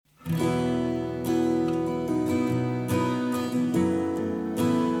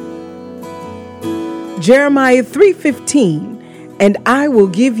Jeremiah 3:15, and I will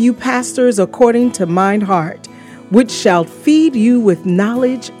give you pastors according to mine heart, which shall feed you with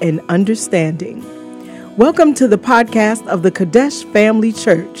knowledge and understanding. Welcome to the podcast of the Kadesh Family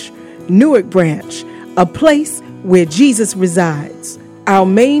Church, Newark Branch, a place where Jesus resides. Our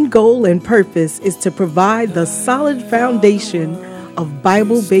main goal and purpose is to provide the solid foundation of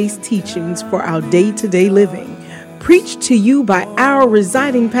Bible-based teachings for our day-to-day living, preached to you by our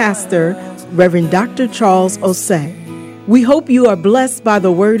residing pastor, Reverend Dr. Charles Osei. We hope you are blessed by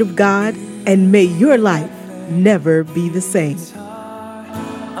the Word of God, and may your life never be the same.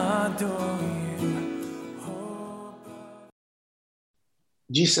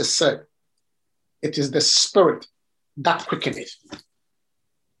 Jesus said, "It is the Spirit that quickeneth.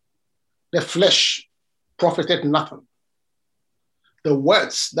 The flesh profited nothing. The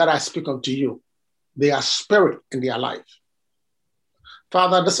words that I speak unto you, they are spirit and they are life."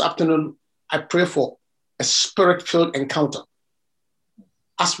 Father, this afternoon, I pray for a spirit-filled encounter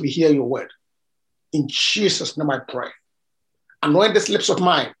as we hear your word. In Jesus' name I pray. Anoint these lips of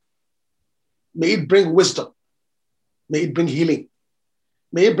mine. May it bring wisdom. May it bring healing.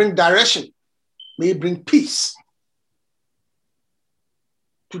 May it bring direction. May it bring peace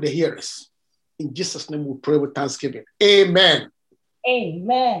to the hearers. In Jesus' name we pray with thanksgiving. Amen.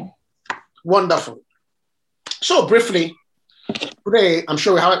 Amen. Wonderful. So briefly, today I'm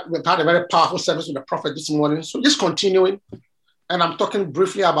sure we've had a very powerful service with the prophet this morning. So just continuing, and I'm talking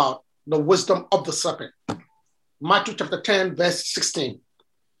briefly about the wisdom of the serpent. Matthew chapter 10, verse 16.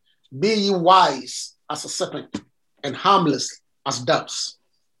 Be ye wise as a serpent and harmless as doves.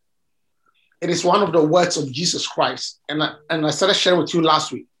 It is one of the words of Jesus Christ. And I started sharing with you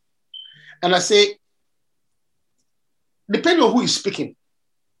last week. And I say, depending on who is speaking,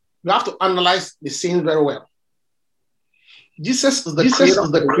 you have to analyze the scene very well. Jesus is the creator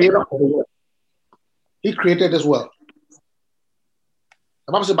of the world. He created this world.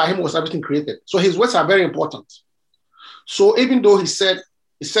 The Bible says by him was everything created. So his words are very important. So even though he said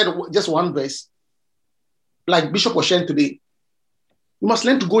just one verse, like Bishop was sharing today, you must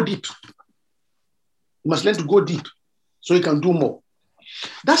learn to go deep. You must learn to go deep so you can do more.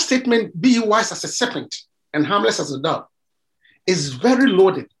 That statement, be wise as a serpent and harmless as a dove, is very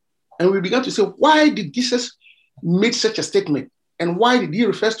loaded. And we began to say, why did Jesus make such a statement? And why did he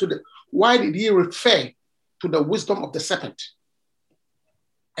refer to the wisdom of the serpent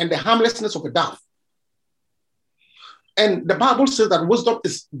and the harmlessness of a dove? And the Bible says that wisdom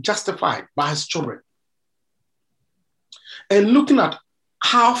is justified by his children. And looking at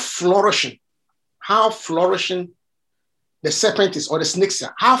how flourishing the serpent is, or the snakes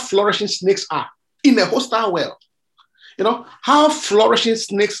are, how flourishing snakes are in a hostile world. You know, how flourishing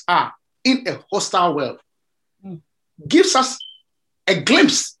snakes are in a hostile world gives us a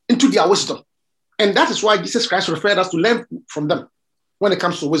glimpse into their wisdom. And that is why Jesus Christ referred us to learn from them when it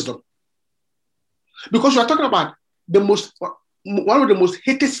comes to wisdom. Because we are talking about one of the most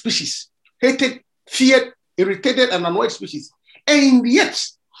hated species, hated, feared, irritated, and annoyed species. And yet,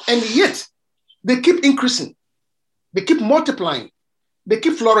 they keep increasing. They keep multiplying. They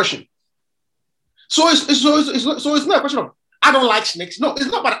keep flourishing. So it's not a question of I don't like snakes. No, it's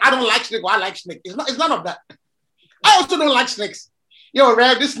not about I don't like snakes or I like snakes. It's none of that. I also don't like snakes.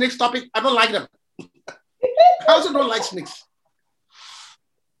 Rev, this snakes topic, I don't like them. I also don't like snakes.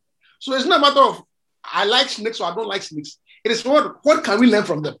 So it's not a matter of I like snakes or I don't like snakes. It is what can we learn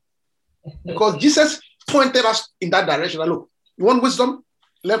from them? Because Jesus pointed us in that direction. Look, you want wisdom?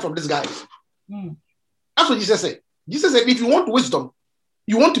 Learn from these guys. That's what Jesus said. Jesus said, if you want wisdom,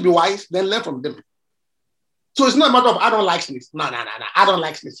 you want to be wise, then learn from them. So it's not a matter of I don't like snakes. No. I don't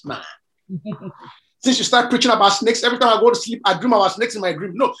like snakes. Nah. Since you start preaching about snakes, every time I go to sleep, I dream about snakes in my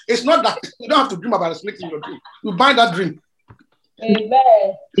dream. No, it's not that. You don't have to dream about snakes in your dream. You bind that dream.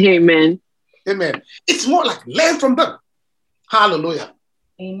 Amen. Amen. Amen. It's more like learn from them. Hallelujah.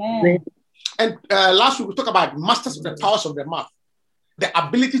 Amen. And last week we talked about masters of the powers of their mouth, the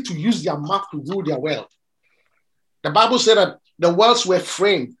ability to use their mouth to rule their world. The Bible said that the worlds were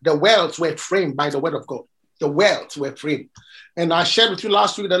framed by the word of God. The worlds were framed. And I shared with you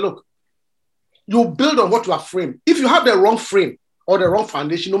last week that look, you build on what you have framed. If you have the wrong frame or the wrong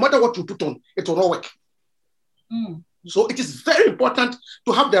foundation, no matter what you put on, it will not work. So it is very important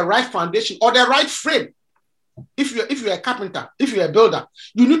to have the right foundation or the right frame. If you're a carpenter, if you're a builder,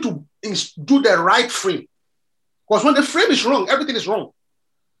 you need to do the right frame. Because when the frame is wrong, everything is wrong.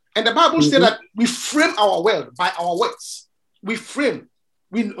 And the Bible says that we frame our world by our words. We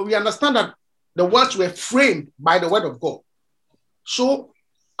understand that the words were framed by the word of God. So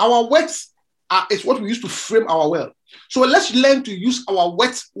our words is what we use to frame our world. So let's learn to use our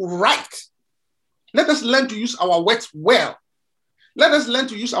words right Let us learn to use our words well. Let us learn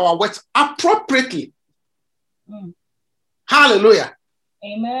to use our words appropriately. Hallelujah.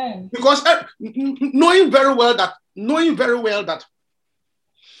 Amen. Because knowing very well that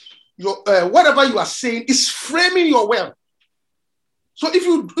your whatever you are saying is framing your well. So if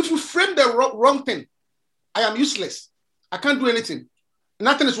you frame the wrong thing, I am useless. I can't do anything.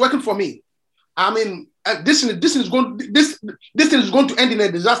 Nothing is working for me. I mean, this thing is going to end in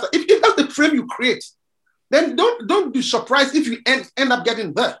a disaster. If that's the frame you create, then don't be surprised if you end up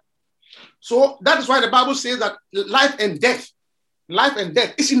getting there. So that is why the Bible says that life and death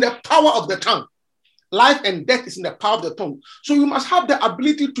is in the power of the tongue. Life and death is in the power of the tongue. So you must have the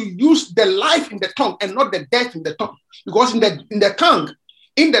ability to use the life in the tongue and not the death in the tongue. Because in the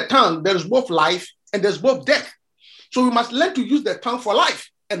tongue, there is both life and there's both death. So you must learn to use the tongue for life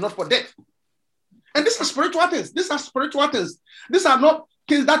and not for death. And these are spiritual things. These are not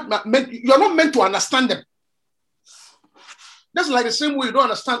things that you're not meant to understand them. That's like the same way you don't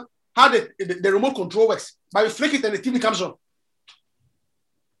understand how the remote control works. But you flick it and the TV comes on.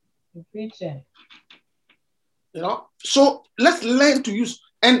 You know, so let's learn to use.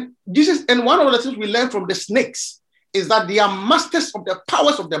 And one of the things we learn from the snakes is that they are masters of the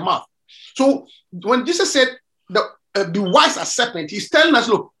powers of the mouth. So when Jesus said, be wise as serpent, he's telling us,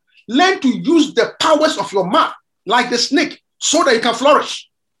 look, learn to use the powers of your mouth like the snake so that you can flourish.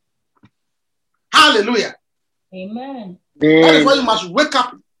 Hallelujah. Amen. That is why you must wake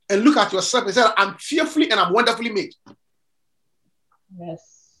up and look at yourself and say, I'm fearfully and I'm wonderfully made.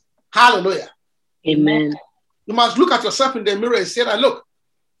 Yes. Hallelujah. Amen. You must look at yourself in the mirror and say that, look,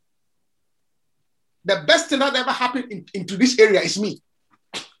 the best thing that ever happened into this area is me.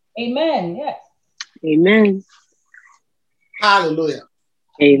 Amen. Yes. Amen. Hallelujah.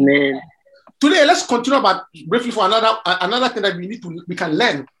 Amen. Today, let's continue about briefly for another thing that we can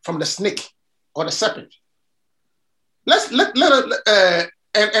learn from the snake or the serpent. And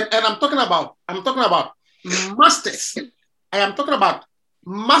I'm talking about masters. I am talking about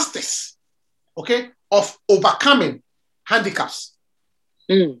masters, okay, of overcoming handicaps.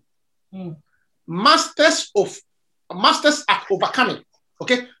 Masters at overcoming,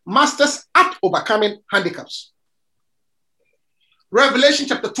 okay, masters at overcoming handicaps. Revelation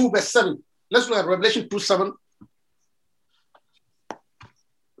chapter 2, verse 7. Let's look at Revelation 2:7.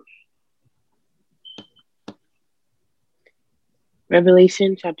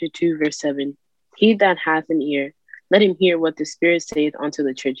 Revelation chapter 2, verse 7. He that hath an ear, let him hear what the Spirit saith unto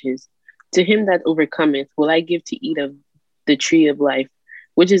the churches. To him that overcometh will I give to eat of the tree of life,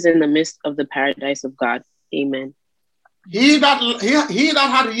 which is in the midst of the paradise of God. Amen. He that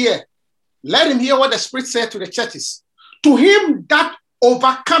had an ear, let him hear what the Spirit said to the churches. To him that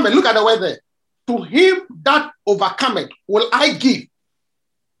overcometh, look at the word there. To him that overcometh will I give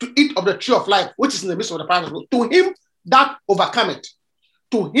to eat of the tree of life, which is in the midst of the paradise. To him that overcometh.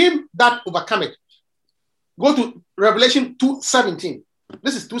 To him that overcometh. Go to Revelation 2:17.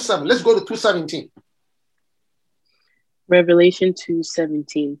 This is 2:7. Let's go to 2:17. Revelation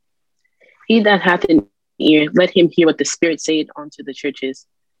 2:17. He that hath an ear, let him hear what the Spirit saith unto the churches.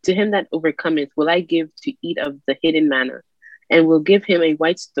 To him that overcometh will I give to eat of the hidden manna, and will give him a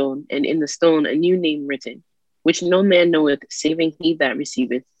white stone, and in the stone a new name written, which no man knoweth, saving he that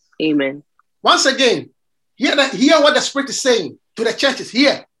receiveth. Amen. Once again, hear what the Spirit is saying to the churches.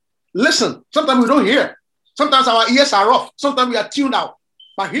 Hear. Listen. Sometimes we don't hear. Sometimes our ears are off. Sometimes we are tuned out.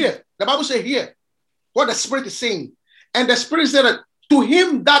 But hear. The Bible says hear what the Spirit is saying. And the Spirit said that to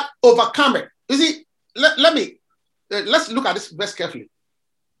him that overcometh. You see, let's look at this verse carefully.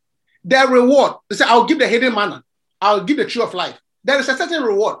 Their reward, they say, I'll give the hidden manna. I'll give the tree of life. There is a certain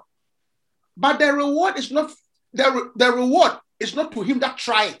reward. But the reward is not to him that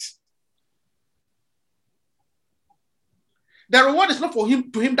tries. The reward is not to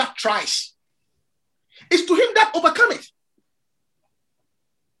him that tries. It's to him that overcometh.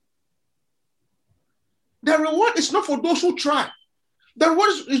 The reward is not for those who try. The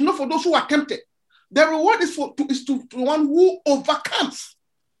reward is not for those who are tempted. The reward is to the one who overcomes.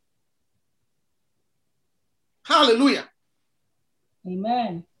 Hallelujah.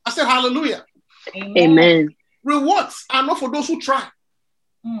 Amen. I said hallelujah. Amen. Rewards are not for those who try.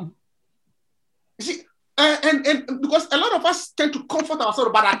 You see, and because a lot of us tend to comfort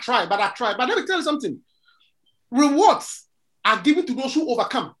ourselves, but I try. But let me tell you something. Rewards are given to those who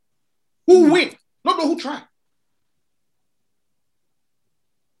overcome, who win, not those who try.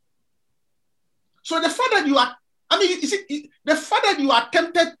 So the fact that you are, you see, the fact that you are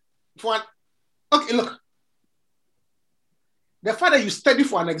tempted for okay, look. The fact that you study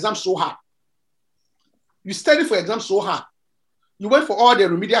for an exam so hard. You study for exam so hard. You went for all the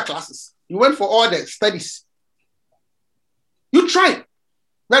remedial classes. You went for all the studies. You tried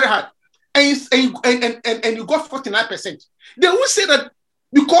very hard. And you got 49%. They will say that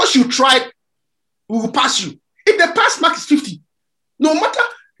because you tried, we will pass you. If the pass mark is 50, no matter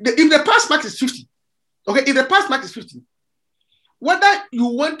if the pass mark is 50, okay, if the pass mark is 50, whether you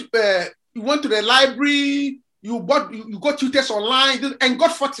went to the library, you got tutors online and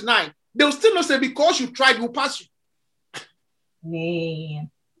got 49, they will still not say because you tried, we will pass you. Man.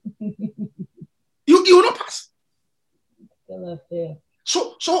 You will not pass. Still up there.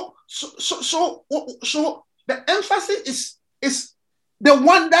 So the emphasis is the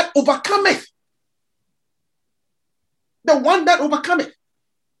one that overcometh. The one that overcometh.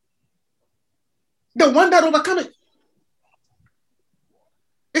 The one that overcometh.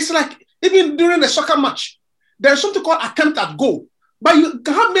 It's like even during the soccer match, there's something called attempt at goal. But you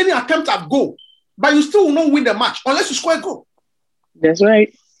can have many attempts at goal, but you still will not win the match unless you score a goal. That's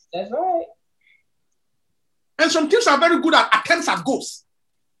right. That's right. And some teams are very good at attempts at goals.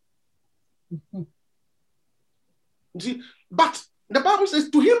 Mm-hmm. You see, but the Bible says,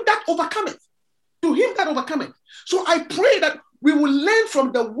 to him that overcometh. To him that overcometh. So I pray that we will learn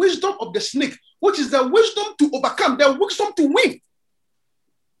from the wisdom of the snake, which is the wisdom to overcome, the wisdom to win.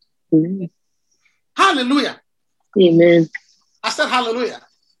 Amen. Hallelujah. Amen. I said hallelujah.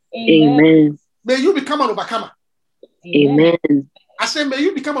 Amen. May you become an overcomer. Amen. I said, may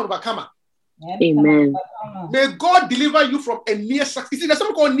you become an overcomer. Amen. May God deliver you from a near success. You see, there's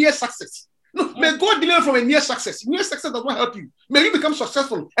something called near success. No, may God deliver you from a near success. Near success does not help you. May you become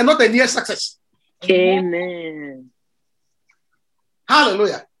successful and not a near success. Amen.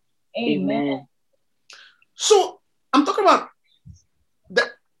 Hallelujah. Amen. So I'm talking about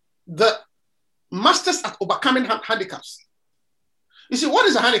the masters at overcoming handicaps. You see, what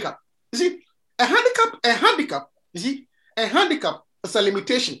is a handicap? You see, a handicap is a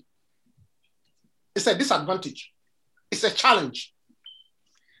limitation. It's a disadvantage. It's a challenge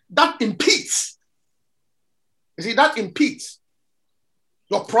that impedes. You see, that impedes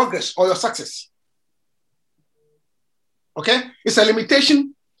your progress or your success. Okay? It's a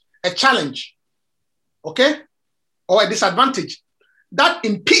limitation, a challenge, okay? Or a disadvantage that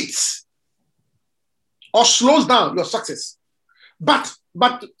impedes or slows down your success. But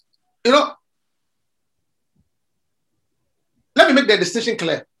you know, let me make the distinction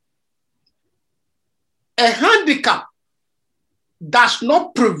clear. A handicap does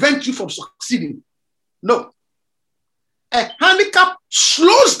not prevent you from succeeding. No. A handicap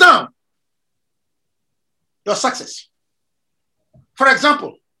slows down your success. For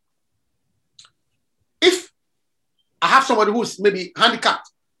example, if I have somebody who's maybe handicapped,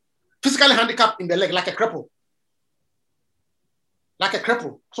 physically handicapped in the leg, like a cripple,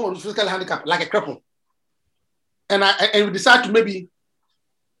 someone who's physically handicapped, like a cripple, and we decide to maybe,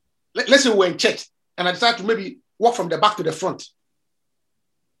 let's say we're in church, and I decide to maybe walk from the back to the front.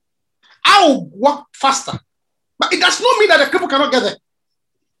 I'll walk faster, but it does not mean that the cripple cannot get there.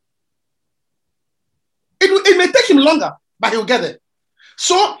 It may take him longer, but he'll get there.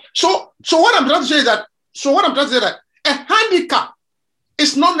 So what I'm trying to say is that a handicap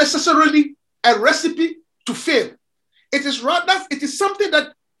is not necessarily a recipe to fail. It is something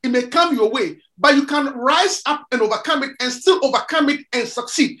that it may come your way, but you can rise up and overcome it and still overcome it and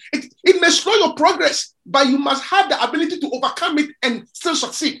succeed. It may slow your progress, but you must have the ability to overcome it and still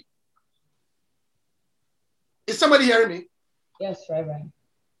succeed. Is somebody hearing me? Yes, Reverend.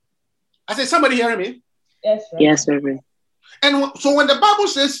 I said, somebody hearing me? Yes, Reverend. Yes, Reverend. And so when the Bible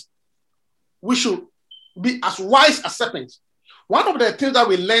says we should be as wise as serpents, one of the things that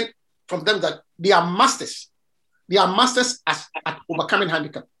we learn from them is that they are masters. They are masters at overcoming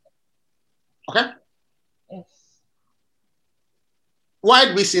handicap. Okay? Yes. Why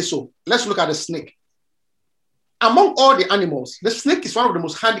do we say so? Let's look at the snake. Among all the animals, the snake is one of the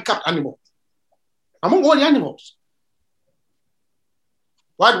most handicapped animals. Among all the animals.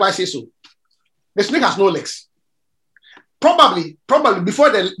 Why do I say so? The snake has no legs. Probably before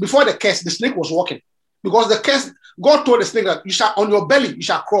the curse, the snake was walking. Because the curse, God told the snake that you shall on your belly, you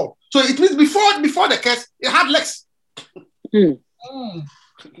shall crawl. So it means before the curse, it had legs. I'm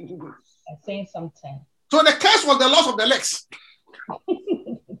saying something. So the curse was the loss of the legs.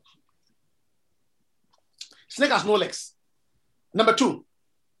 Snake has no legs. Number 2,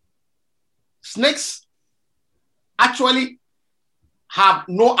 snakes actually have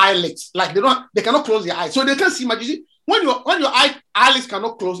no eyelids. Like they cannot close their eyes. So they can't see much. You see, when your eyelids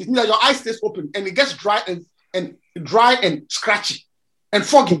cannot close, it means that your eye stays open and it gets dry and scratchy and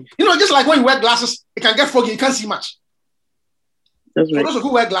foggy. You know, just like when you wear glasses, it can get foggy, you can't see much. That's right. For those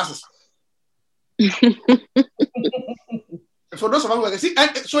who wear glasses. For those of us who are see,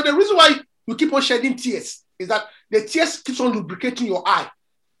 and so the reason why you keep on shedding tears is that the tears keeps on lubricating your eye.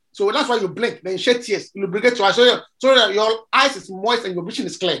 So that's why you blink, then you shed tears, you lubricate your eye, so that your eyes is moist and your vision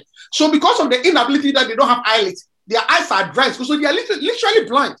is clear. So because of the inability that they don't have eyelids, their eyes are dry, so they are literally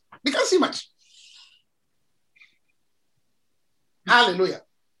blind. They can't see much. Hallelujah.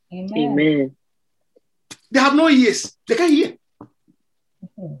 Amen. Amen. They have no ears. They can't hear.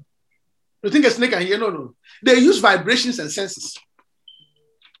 You think a snake can hear? No. They use vibrations and senses.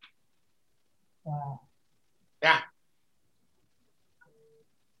 Wow. Yeah.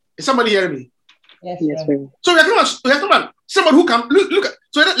 Is somebody hearing me? Yes, Yes, sir. sir. So we're talking about someone who can look at.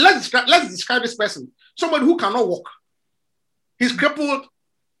 So let's describe this person. Someone who cannot walk. He's crippled.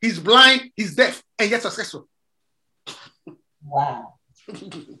 He's blind. He's deaf, and yet successful. Wow.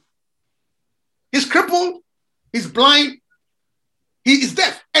 He's crippled. He's blind. He is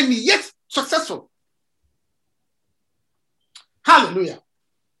deaf, and yet successful. Hallelujah.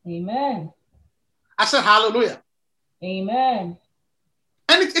 Amen. I said hallelujah. Amen.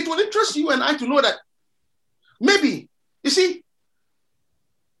 And it will interest you and I to know that maybe, you see,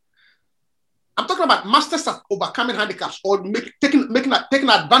 I'm talking about masters at overcoming handicaps or taking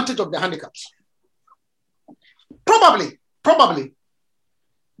advantage of their handicaps. Probably,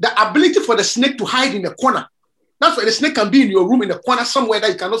 the ability for the snake to hide in a corner. That's why the snake can be in your room in a corner somewhere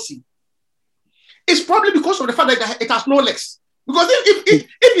that you cannot see. It's probably because of the fact that it has no legs. Because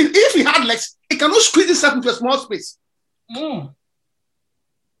if it had legs, it cannot squeeze itself into a small space. Mm.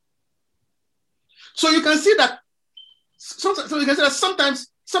 So you can see that. Sometimes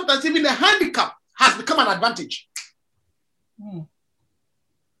even the handicap has become an advantage. Mm.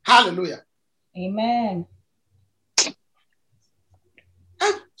 Hallelujah. Amen.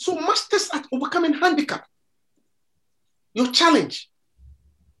 And so masters at overcoming handicap. Your challenge.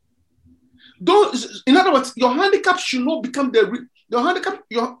 In other words, your handicap should not become your handicap.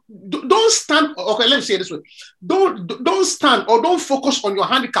 Don't stand. Okay, let me say it this way. Don't stand or don't focus on your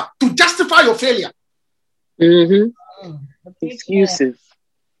handicap to justify your failure. Mm-hmm. Mm. Excuses.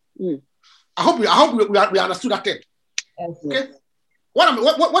 Mm. I hope we understood that term. Yes, Okay. What I'm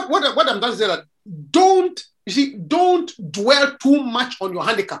trying to say that don't dwell too much on your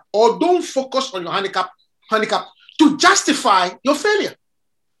handicap or don't focus on your handicap to justify your failure.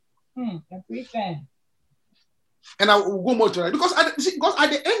 And I will go more to that because at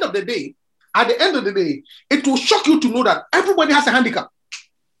the end of the day, it will shock you to know that everybody has a handicap.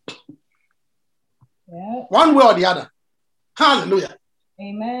 Yeah. One way or the other. Hallelujah.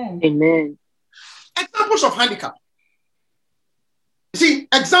 Amen. Amen. Examples of handicap. You see,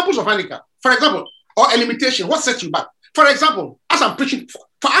 examples of handicap. For example, or a limitation. What sets you back? For example, as I'm preaching,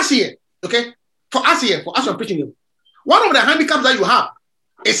 for us here, okay? For us I'm preaching here. One of the handicaps that you have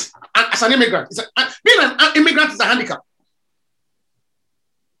is as an immigrant. Being an immigrant is a handicap.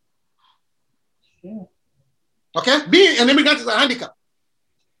 Sure. Okay? Being an immigrant is a handicap.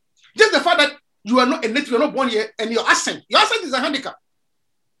 Just the fact that you are not a native, you are not born here, and your accent is a handicap.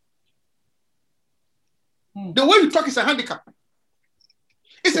 The way you talk is a handicap.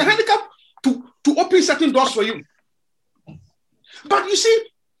 It's a handicap to open certain doors for you. But you see,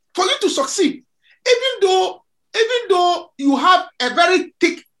 for you to succeed, even though you have a very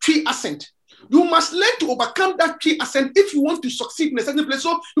thick tree accent, you must learn to overcome that tree accent if you want to succeed in a certain place.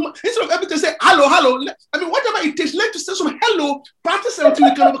 So instead of everything say hello, whatever it takes, learn to say some hello, practice until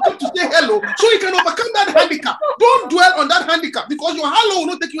you can overcome to say hello, so you can overcome that handicap. Don't dwell on that handicap because your hello will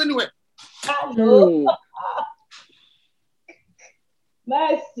not take you anywhere. Hello.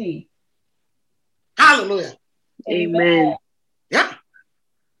 Mercy. Hallelujah. Amen. Yeah.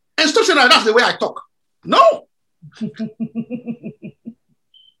 And stop saying that's the way I talk. No.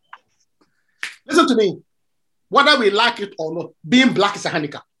 Listen to me. Whether we like it or not, being black is a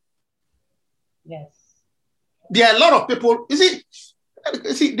handicap. Yes. There are a lot of people. You see,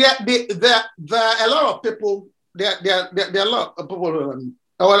 there are a lot of people. There are a lot of people.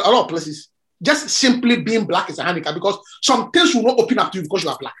 A lot of places. Just simply being black is a handicap because some things will not open up to you because you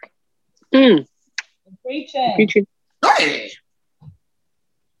are black. Mm. Preaching. Hey.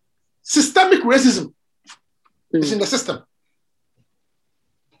 Systemic racism is in the system.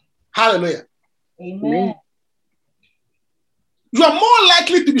 Hallelujah. Amen. You are more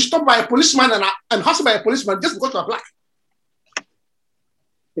likely to be stopped by a policeman and hustled by a policeman just because you are black.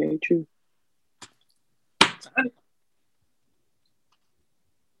 Very true.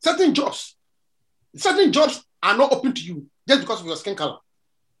 Certain jobs are not open to you just because of your skin color.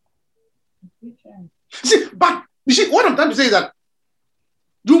 See, but you see, what I'm trying to say is that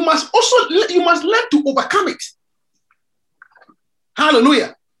you must learn to overcome it.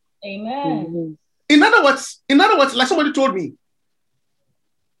 Hallelujah. Amen. In other words, like somebody told me,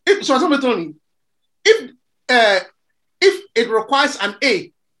 if it requires an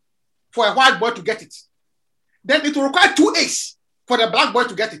A for a white boy to get it, then it will require 2 A's for the black boy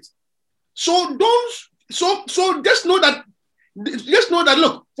to get it. So just know that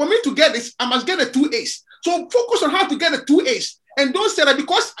look, for me to get this, I must get the 2 A's. So focus on how to get the 2 A's. And don't say that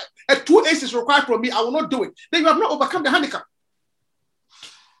because a 2 A's is required from me, I will not do it. Then you have not overcome the handicap.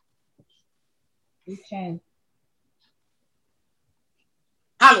 Okay.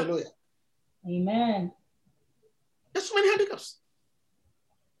 Hallelujah. Amen. There's so many handicaps.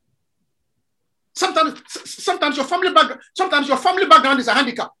 Sometimes your family background is a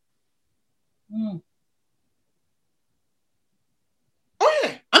handicap. Mm. Oh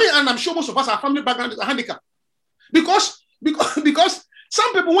yeah. I mean, and I'm sure most of us, our family background is a handicap. Because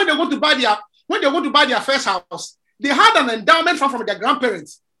some people, when they want to buy their first house, they had an endowment from their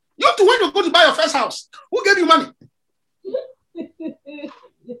grandparents. You too, when you go to buy your first house, who gave you money?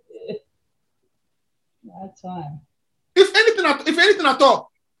 That's fine. If anything at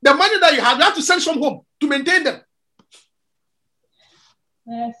all, the money that you have to send some home to maintain them.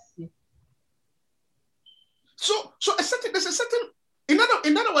 Let's see. So there's a certain. In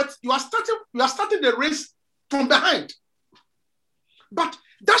other words, you are starting the race from behind. But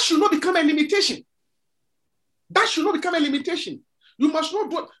that should not become a limitation. That should not become a limitation. You must not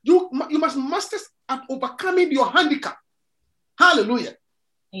do. You must master at overcoming your handicap. Hallelujah.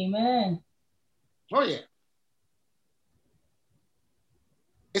 Amen. Oh yeah.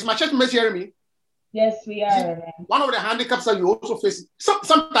 Is my church members hearing me? Yes, we are. One of the handicaps that you also face,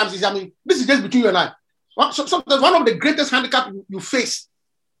 sometimes is, I mean, this is just between you and I. Sometimes one of the greatest handicaps you face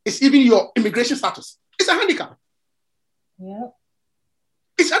is even your immigration status. It's a handicap. Yeah.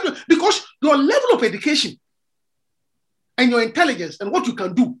 It's because your level of education and your intelligence and what you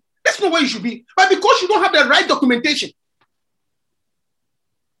can do, that's not where you should be. But because you don't have the right documentation.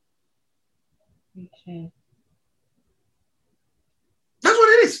 Okay. That's what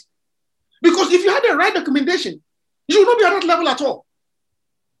it is. Because if you had the right documentation, you will not be at that level at all.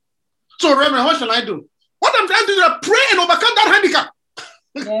 So, Reverend, what shall I do? What I'm trying to do is pray and overcome that handicap.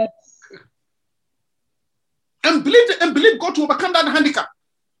 Yes. and believe God to overcome that handicap.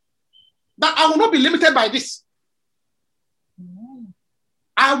 That I will not be limited by this. Amen.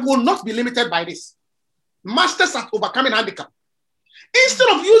 I will not be limited by this. Masters at overcoming handicap. Instead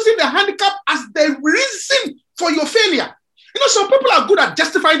of using the handicap as the reason for your failure. You know, some people are good at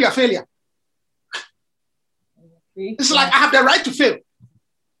justifying their failure. It's like, I have the right to fail.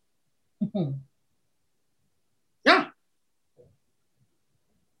 Yeah.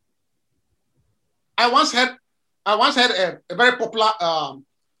 I once had a very popular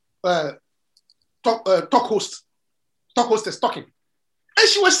talk hostess talking. And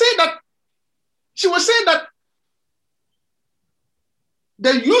she was saying that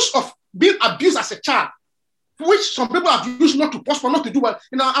the use of being abused as a child, which some people have used not to prosper, not to do well.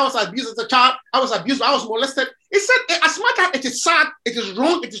 You know, I was abused as a child, I was molested. It said, as much as it is sad, it is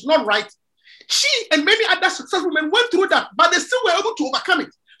wrong, it is not right. She and many other successful women went through that, but they still were able to overcome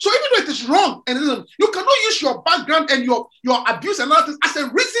it. So even though it is wrong, and you cannot use your background and your abuse and other things as a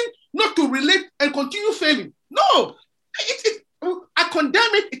reason not to relate and continue failing. No, I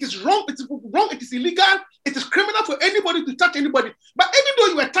condemn it. It is wrong. It is wrong. It is illegal. It is criminal for anybody to touch anybody. But even though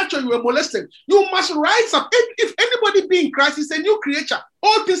you were touched or you were molested, you must rise up. If anybody be in Christ is a new creature,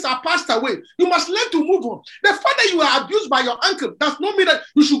 all things are passed away. You must learn to move on. The fact that you were abused by your uncle does not mean that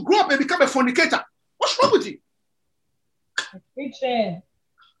you should grow up and become a fornicator. What's wrong with you? Preaching.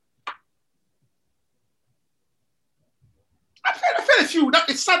 I felt a few that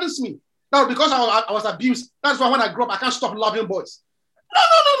it saddens me. Now, because I was abused, that's why when I grow up, I can't stop loving boys.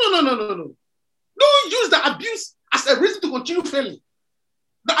 No. Don't use the abuse as a reason to continue failing.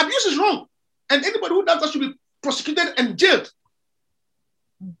 The abuse is wrong. And anybody who does that should be prosecuted and jailed.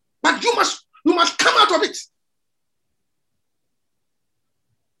 But you must come out of it.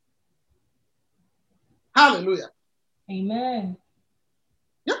 Hallelujah. Amen.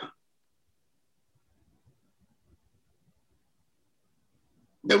 Yeah.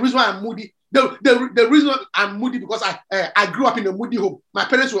 The reason why I'm moody, the reason why I'm moody because I grew up in a moody home. My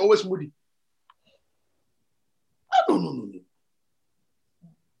parents were always moody. No.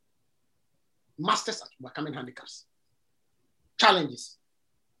 Masters at overcoming handicaps, challenges,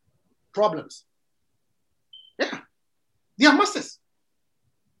 problems. Yeah, they are masters.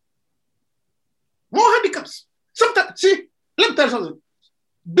 More handicaps. Sometimes, see, let me tell you something.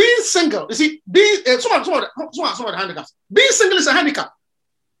 Being single, you see, some of the handicaps. Being single is a handicap.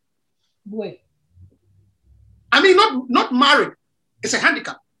 Boy. I mean, not married. It's a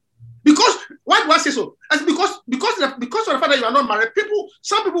handicap. Because why do I say so? It's because because of the fact that you are not married,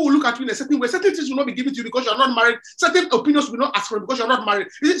 some people will look at you in a certain way. Certain things will not be given to you because you are not married. Certain opinions will not ask for because you are not married.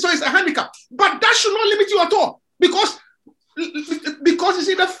 So it's a handicap. But that should not limit you at all. Because you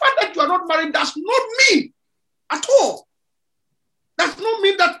see, the fact that you are not married does not mean at all. Does not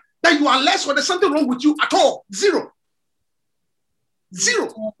mean that you are less or there's something wrong with you at all. Zero.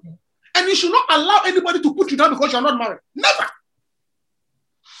 And you should not allow anybody to put you down because you are not married. Never.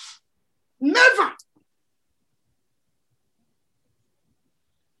 Never.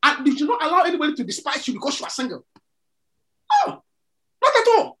 And you should not allow anybody to despise you because you are single. No, not at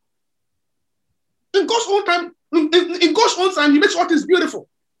all. In God's own time, in God's own time, He makes all things beautiful.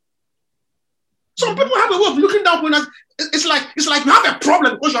 Some people have a way of looking down when it's like you have a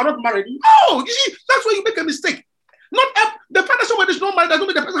problem because you are not married. No, you see, that's where you make a mistake. Not the fact that somebody is not married doesn't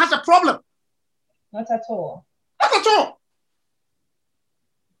mean the person has a problem. Not at all. Not at all.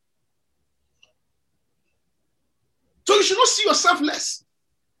 So you should not see yourself less.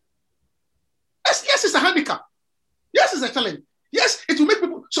 Yes, it's a handicap. Yes, it's a challenge. Yes, it will make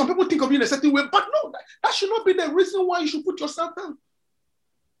some people think of you in a certain way, but no, that should not be the reason why you should put yourself down.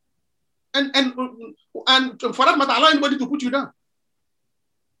 And for that matter, allow anybody to put you down.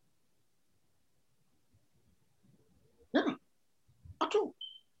 Yeah, at all.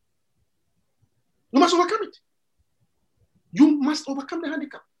 You must overcome it. You must overcome the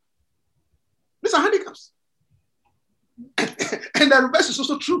handicap. These are handicaps. And the reverse is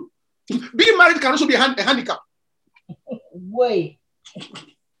also true. Being married can also be a handicap. Wait.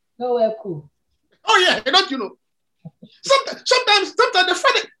 Nowhere cool. Oh yeah, don't you know? Sometimes the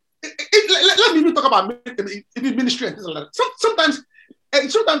fact that let me even talk about ministry and things like that. Sometimes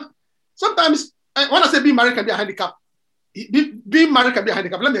when I say being married can be a handicap, being married can be a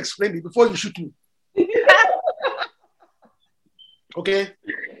handicap. Let me explain it before you shoot me. Okay.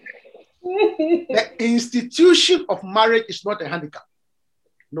 The institution of marriage is not a handicap.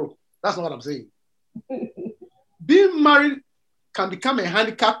 No, that's not what I'm saying. Being married can become a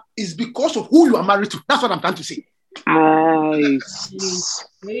handicap is because of who you are married to. That's what I'm trying to say. Nice.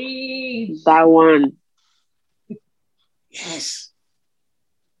 That one. Yes.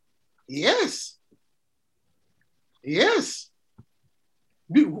 Yes. Yes.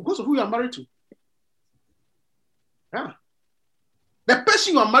 Because of who you are married to. Yeah. The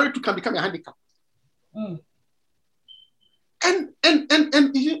person you are married to can become a handicap. Mm. And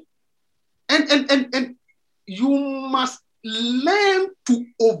you must learn to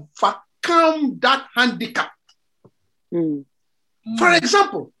overcome that handicap. Mm. For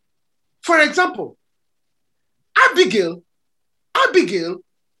example, Abigail,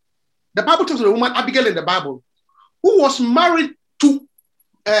 the Bible talks about the woman Abigail in the Bible, who was married to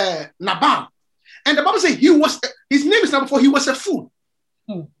Nabal. And the Bible says his name is Nabal, for he was a fool.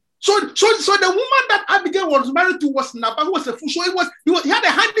 Mm. So the woman that Abigail was married to was Nabal, who was a fool. So he had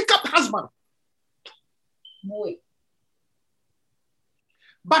a handicapped husband. Boy.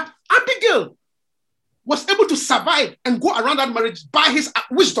 But Abigail was able to survive and go around that marriage by his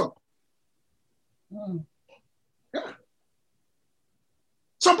wisdom. Mm. Yeah.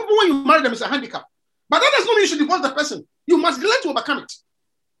 Some people, when you marry them, it's a handicap. But that does not mean you should divorce the person. You must learn to overcome it.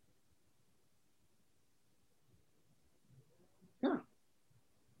 Yeah.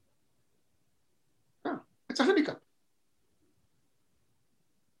 Yeah. It's a handicap.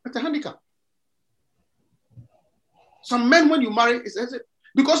 It's a handicap. Some men, when you marry,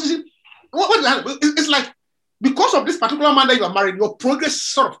 because you see, it's like because of this particular man that you are married, your progress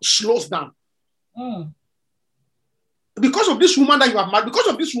sort of slows down. Mm. Because of this woman that you have married, because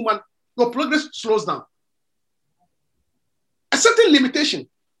of this woman, your progress slows down. A certain limitation.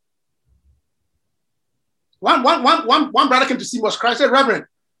 One brother came to see me, was crying, said, "Reverend,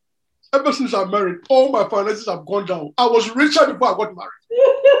 ever since I'm married, all my finances have gone down. I was richer before I got married."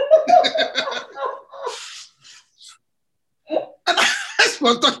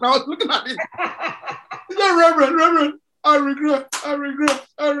 And I was looking at him. He said, Reverend, I regret.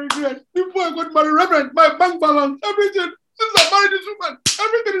 Before I got married, Reverend, my bank balance, everything, since I married this woman,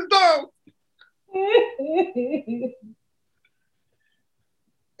 everything is down.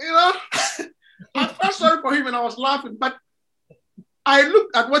 You know, I felt sorry for him and I was laughing, but I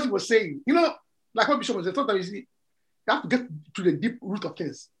looked at what he was saying. You know, like what Bishop was saying, sometimes you see, you have to get to the deep root of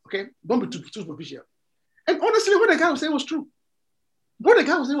things, okay? Don't be too superficial. And honestly, what the guy was saying was true.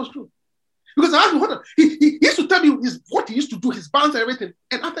 Because I asked him, he used to tell me what he used to do, his balance and everything.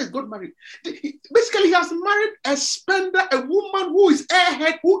 And after he got married, basically he has married a spender, a woman who is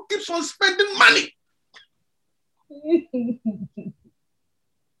airhead, who keeps on spending money.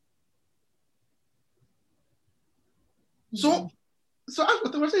 So as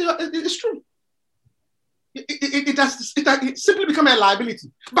what I was saying, it's true. it simply become a liability.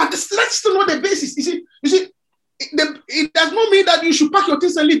 But let's still know the basis. You see, it does not mean that you should pack your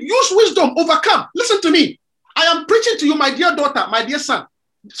things and leave. Use wisdom, overcome. Listen to me. I am preaching to you, my dear daughter, my dear son.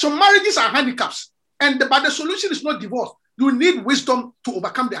 So marriages are handicaps, but the solution is not divorce. You need wisdom to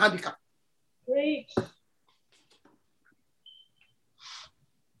overcome the handicap. Preach.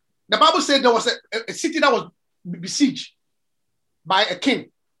 The Bible said there was a city that was besieged by a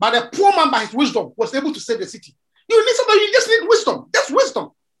king, but a poor man by his wisdom was able to save the city. You need somebody, you just need wisdom. That's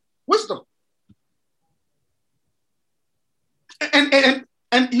wisdom. Wisdom.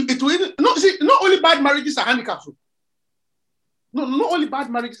 And it will not only bad marriages are handicaps. No, not only bad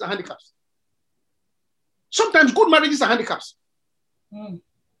marriages are handicaps. Sometimes good marriages are handicaps.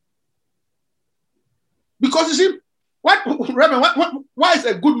 Because you see, Reverend, why is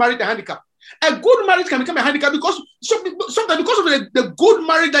a good marriage a handicap? A good marriage can become a handicap because sometimes because of the good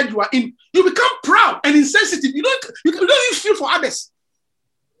marriage that you are in, you become proud and insensitive. You don't even feel for others.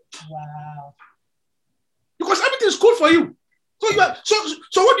 Wow. Because everything is cool for you.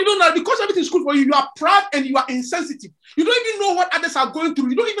 So what you don't know, because everything is good for you, you are proud and you are insensitive. You don't even know what others are going through.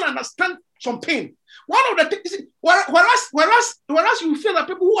 You don't even understand some pain. One of the things, whereas you feel that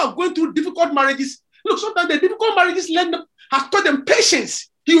people who are going through difficult marriages, look, sometimes the difficult marriages has taught them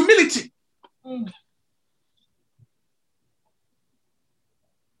patience, humility.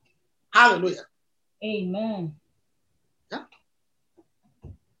 Hallelujah. Amen. Yeah.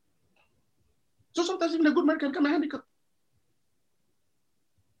 So sometimes even a good marriage can become a handicap.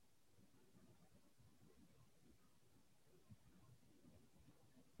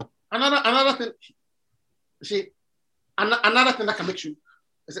 Another thing, see, another thing that can make you,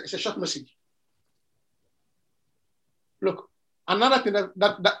 it's a short message. Look, another thing that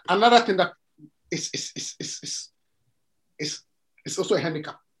is also a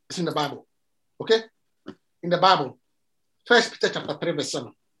handicap. It's in the Bible. Okay? In the Bible. 1 Peter chapter 3, verse 7.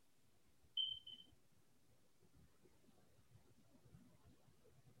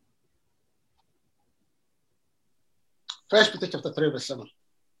 First Peter chapter 3, verse 7.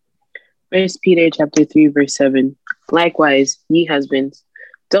 1 Peter chapter 3, verse 7. Likewise, ye husbands,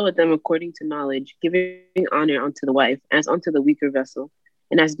 deal with them according to knowledge, giving honor unto the wife, as unto the weaker vessel,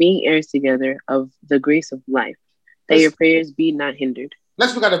 and as being heirs together of the grace of life, that your prayers be not hindered.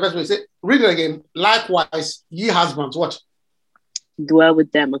 Let's look at the verse where it says, read it again. Likewise, ye husbands, what? Dwell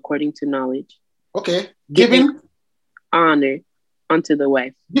with them according to knowledge. Okay. Giving honor unto the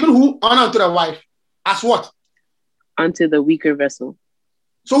wife. Giving who? Honor unto the wife. As what? Unto the weaker vessel.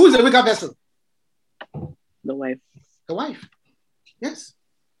 So who's the weaker vessel? The wife. The wife. Yes.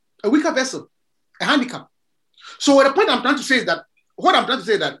 A weaker vessel. A handicap. So the point I'm trying to say is that,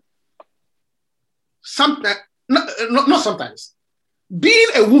 sometimes, not sometimes, being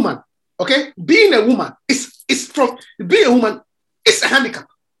a woman, okay? Being a woman is a handicap.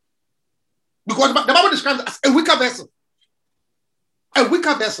 Because the Bible describes it as a weaker vessel. A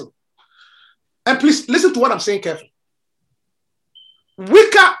weaker vessel. And please listen to what I'm saying carefully.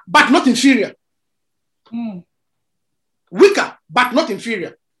 Weaker, but not inferior. Weaker, but not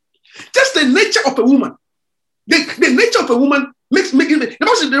inferior. Just the nature of a woman. The nature of a woman makes the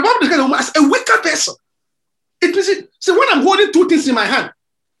Bible describes a woman as a weaker person. It means, so when I'm holding two things in my hand,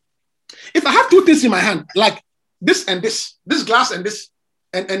 if I have two things in my hand, like this and this glass and this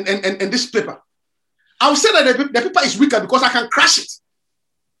and this paper, I will say that the paper is weaker because I can crush it.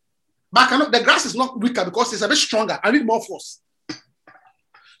 But the glass is not weaker because it's a bit stronger. I need more force.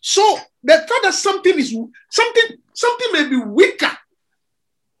 So the thought that something may be weaker,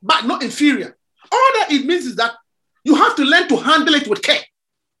 but not inferior. All that it means is that you have to learn to handle it with care.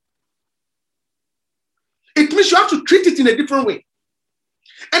 It means you have to treat it in a different way.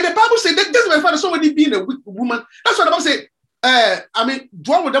 And the Bible says that this is why somebody being a weak woman. That's what the Bible said.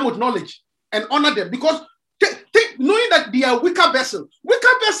 Dwell with them with knowledge and honor them, because knowing that they are weaker vessel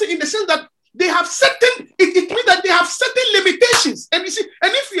in the sense that they have it means that they have certain limitations. And you see,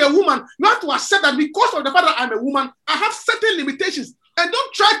 and if you're a woman, you have to accept that because of the fact that I'm a woman, I have certain limitations. And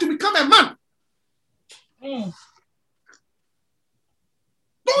don't try to become a man.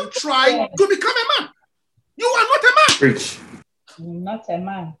 Don't try to become a man. You are not a man. Preach. You're not a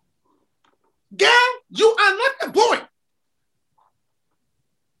man. Girl, you are not a boy.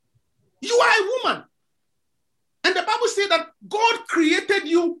 You are a woman. And the Bible says that God created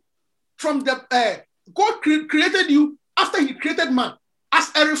you created you after he created man as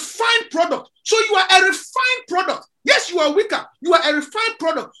a refined product. So you are a refined product. Yes, you are weaker. You are a refined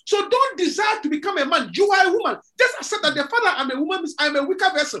product. So don't desire to become a man. You are a woman. Just accept that the father I'm a woman means I'm a weaker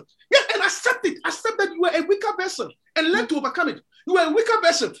vessel. Yes, and accept it. Accept that you are a weaker vessel and learn to overcome it. You are a weaker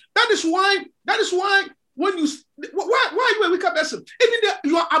vessel. That is why When you why are you a wicked person? Even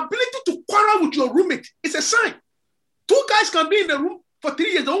your ability to quarrel with your roommate is a sign. Two guys can be in the room for 3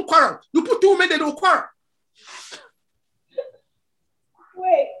 years, they don't quarrel. You put two women, they don't quarrel.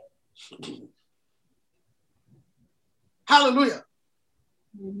 Wait. Hallelujah.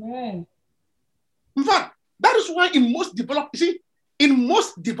 Amen. In fact, that is why in most developed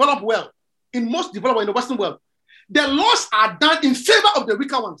world, in the Western world, the laws are done in favor of the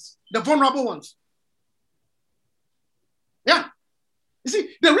weaker ones, the vulnerable ones. Yeah. You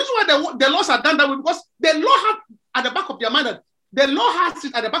see, the reason why the laws are done that way, because the law has at the back of their mind that the law has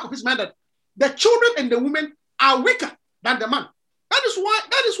it at the back of his mind that the children and the women are weaker than the man. That is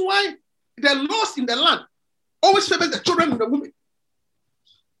why the laws in the land always favor the children and the women.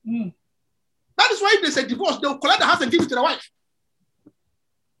 Mm. That is why if there's a divorce, they'll collect the house and give it to the wife.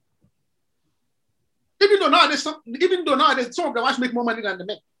 Even though nowadays some of the wives make more money than the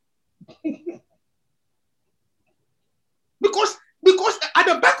men. because at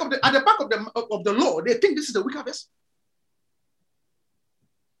the back of the law, they think this is a weaker vessel.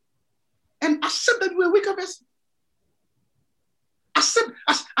 And accept that you're a weaker vessel. Accept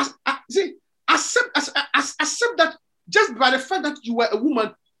that just by the fact that you are a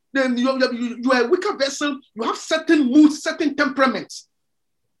woman, then you are a weaker vessel, you have certain moods, certain temperaments.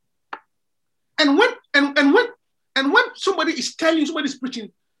 And when somebody is telling you, somebody is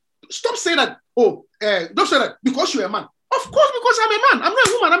preaching, stop saying that, don't say that because you're a man. Of course, because I'm a man. I'm not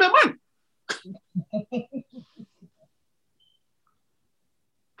a woman, I'm a man.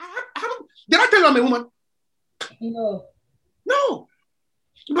 Did I tell you I'm a woman? No.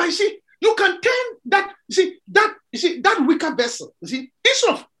 But you see, you can turn that weaker vessel. You see,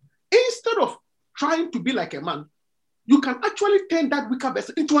 instead of trying to be like a man, you can actually turn that weaker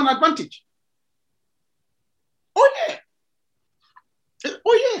vessel into an advantage. Oh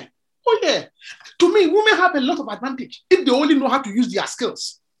yeah. To me, women have a lot of advantage if they only know how to use their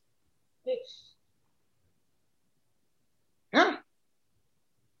skills. Yeah.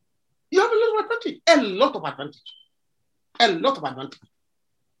 You have a lot of advantage. A lot of advantage.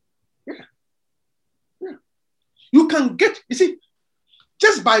 Yeah. You can get, you see,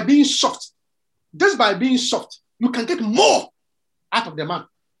 just by being soft, you can get more out of the man.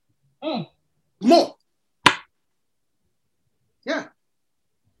 More. Yeah.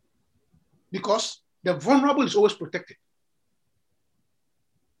 Because the vulnerable is always protected.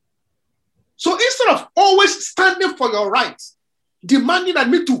 So instead of always standing for your rights, demanding that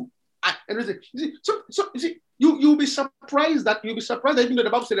me too, you'll be surprised that even though the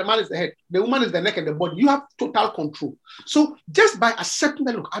Bible says the man is the head, the woman is the neck and the body, you have total control. So just by accepting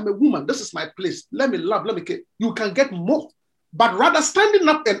that, look, I'm a woman, this is my place, let me love, let me care, you can get more. But rather standing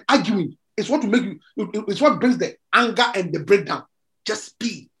up and arguing is what will make you, it's what brings the anger and the breakdown. Just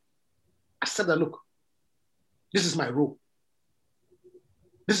be. Accept that, look, this is my role.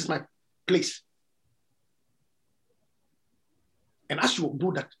 This is my place. And as you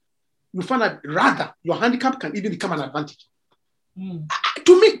do that, you find that rather your handicap can even become an advantage.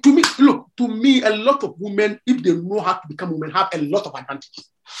 To me, a lot of women, if they know how to become women, have a lot of advantages.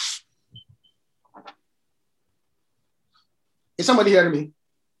 Is somebody hearing me?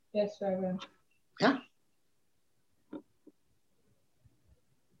 Yes, Reverend. Yeah.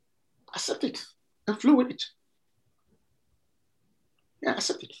 Accept it and flow with it. Yeah,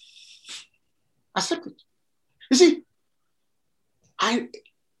 accept it. Accept it. You see,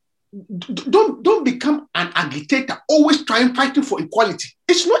 don't become an agitator, always fighting for equality.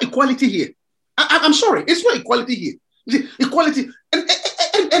 It's not equality here. I'm sorry, it's not equality here. You see, equality and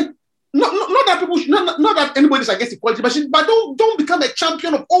not that people not that anybody's against equality, but don't become a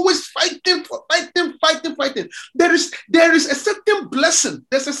champion of always fighting. There is a certain blessing.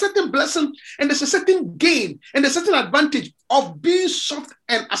 There's a certain blessing and there's a certain gain and there's a certain advantage of being soft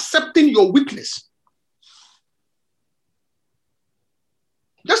and accepting your weakness.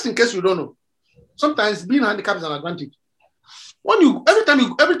 Just in case you don't know, sometimes being handicapped is an advantage. Every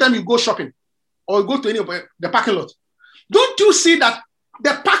time you go shopping or you go to any of the parking lot, don't you see that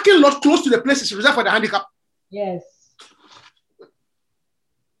the parking lot close to the place is reserved for the handicapped? Yes.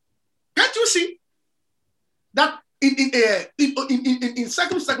 Can't you see that in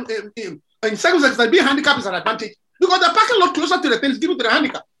circumstances that being handicapped is an advantage? Because the parking lot closer to the thing is given to the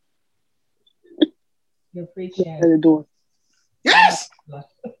handicapped. You're preaching. At the door. Yes.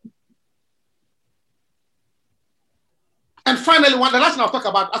 And finally, the last thing I'll talk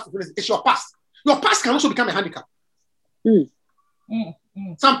about is your past. Your past can also become a handicap.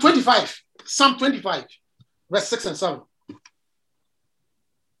 Psalm 25, verse 6 and 7.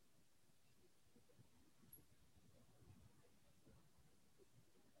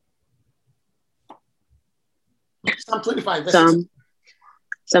 Psalm 25, verse 6.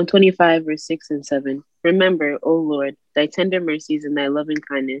 Psalm 25, verse 6 and 7. Remember, O Lord, thy tender mercies and thy loving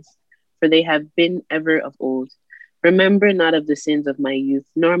kindness, for they have been ever of old. Remember not of the sins of my youth,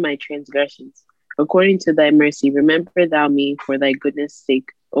 nor my transgressions. According to thy mercy, remember thou me for thy goodness' sake,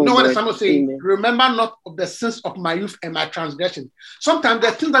 O You know what the Lord. psalmist saying? Amen. Remember not of the sins of my youth and my transgressions. Sometimes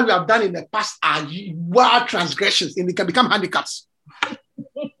the things that we have done in the past are wild transgressions and they can become handicaps.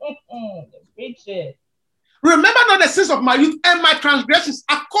 Preach it. Remember not the sins of my youth and my transgressions,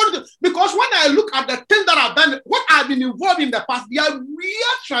 because when I look at the things that I've done, what I've been involved in the past, they are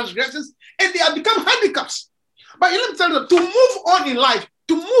real transgressions and they have become handicaps. But let me tell you, to move on in life,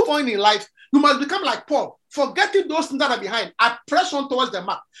 you must become like Paul, forgetting those things that are behind. I press on towards the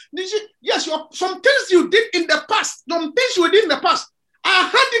mark. Yes, some things you did in the past, are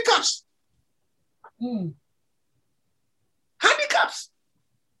handicaps. Handicaps.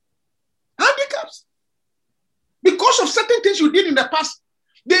 Because of certain things you did in the past,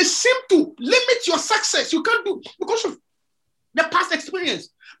 they seem to limit your success. You can't do because of the past experience.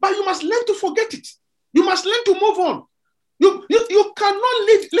 But you must learn to forget it. You must learn to move on. You cannot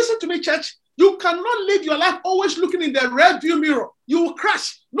live, listen to me, church. You cannot live your life always looking in the rear view mirror. You will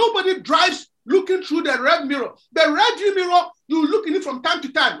crash. Nobody drives looking through the rear mirror. The rear view mirror, you look in it from time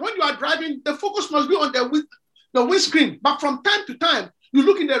to time. When you are driving, the focus must be on the windscreen. But from time to time, you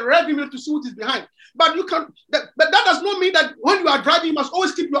look in the rear view mirror to see what is behind. But that does not mean that when you are driving, you must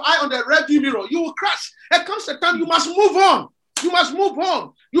always keep your eye on the rear view mirror. You will crash. There comes a time you must move on. You must move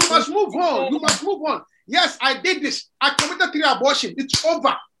on. You must move on. You must move on. Yes, I did this. I committed 3 abortions. It's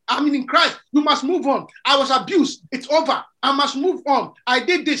over. I'm in Christ. You must move on. I was abused. It's over. I must move on. I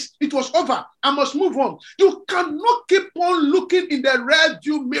did this. It was over. I must move on. You cannot keep on looking in the rear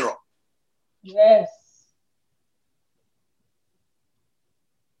view mirror. Yes.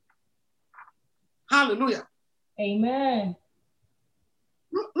 Hallelujah. Amen.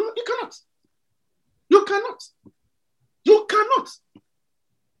 No, you cannot. You cannot. You cannot.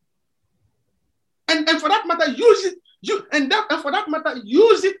 And for that matter, use it. For that matter,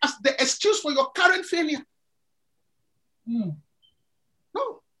 use it as the excuse for your current failure. No.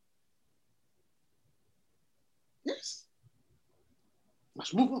 Yes.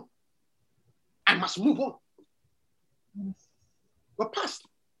 Must move on. I must move on. Yes. Your past.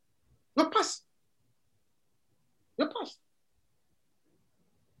 Your past. Your past.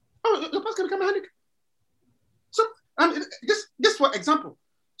 Oh, your past can become a handicap. So, just for example.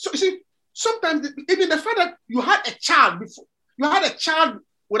 So, you see, sometimes even the fact that you had a child before, you had a child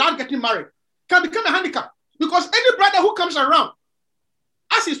without getting married, can become a handicap. Because any brother who comes around,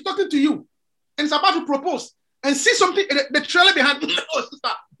 as he's talking to you, and is about to propose, and see something, the trailer behind, oh, sister,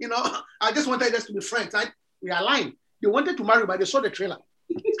 I just wanted us to be friends. Right? We are lying. They wanted to marry, but they saw the trailer.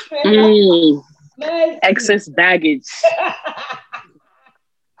 Excess baggage.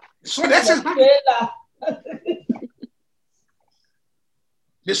 So the excess baggage.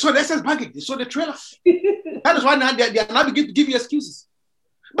 They saw the excess baggage. They saw the trailer. That is why now they are now beginning to give you excuses.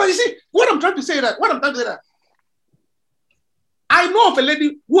 But you see, what I'm trying to say that I know of a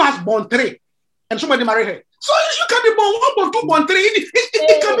lady who has born 3 and somebody married her. So you can be born 1, born 2, born 3.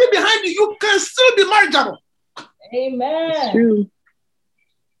 It can be behind you. You can still be marriageable. Amen. It's true.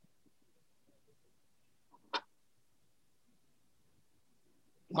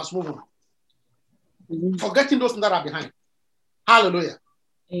 You must move on. Forgetting those things that are behind. Hallelujah.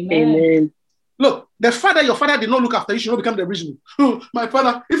 Amen. Look, your father did not look after you, should not become the reason. Oh, my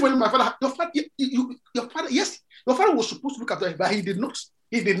father, if only my father, your father, yes, your father was supposed to look after you, but he did not.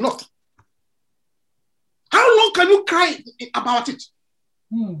 He did not. How long can you cry about it?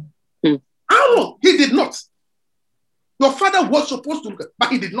 How long? He did not. Your father was supposed to look at,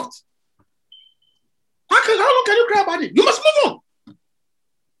 but he did not. How long can you cry about it? You must move on.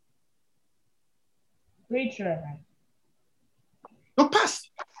 Preacher. Your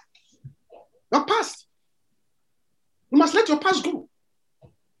past. Your past. You must let your past go.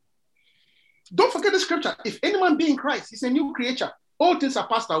 Don't forget the scripture. If anyone be in Christ, he's a new creature. All things are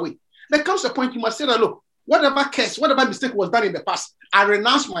passed away. There comes a point you must say that, look, whatever curse, whatever mistake was done in the past, I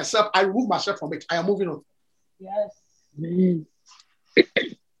renounce myself. I remove myself from it. I am moving on. Yes. Amen.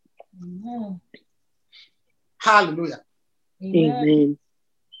 Amen. Hallelujah. Amen.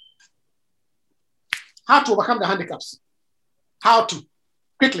 How to overcome the handicaps? How to?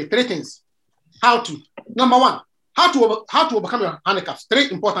 Quickly, 3 things. How to? Number 1, how to overcome your handicaps?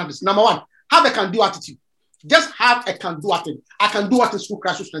 3 important things. Number 1, have a can-do attitude. Just have a can-do attitude. I can do what is through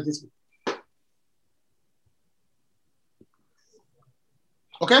Christ who strengthens me.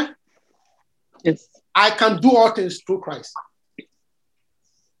 Okay? Yes. I can do all things through Christ.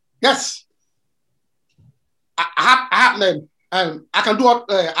 Yes. I I can do what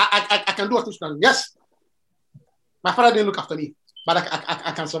I can do what to. Yes, my father didn't look after me, but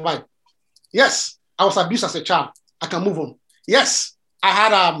I can survive. Yes, I was abused as a child. I can move on. Yes, I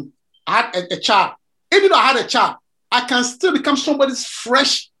had a child. Even though I had a child, I can still become somebody's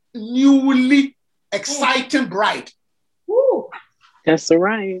fresh, newly exciting bride. Woo. That's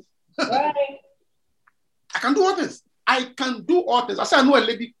right. Right. I can do all this. I can do all this. I said, I know a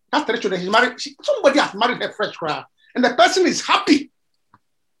lady has 3 children. He's married. Somebody has married her fresh crowd, and the person is happy.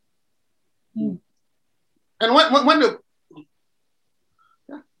 Mm. And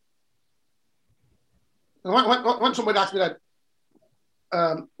when somebody asked me that,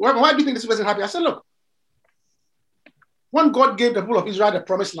 why do you think this person is happy? I said, look, when God gave the people of Israel the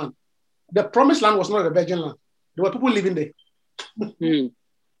promised land was not a virgin land. There were people living there. Mm.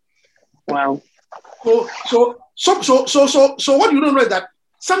 Wow. So what you don't know is that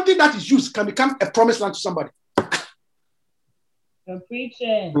something that is used can become a promised land to somebody. You're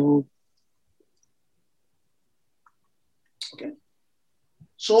preaching. Mm. Okay.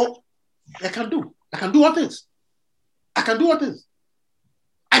 So I can do all things. I can do all things.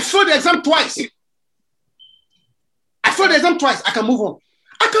 I failed the exam twice. I can move on.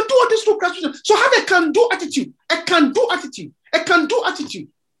 I can do all this through Christ. So have a can-do attitude. A can-do attitude. A can-do attitude.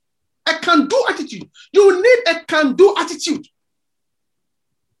 A can-do attitude. You need a can-do attitude.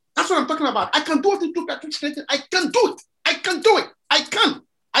 That's what I'm talking about. I can do it through Christ. I can do it. I can do it. I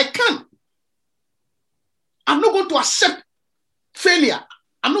can. I'm not going to accept failure.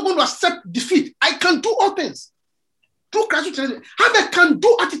 I'm not going to accept defeat. I can do all things. Through Christ. Have a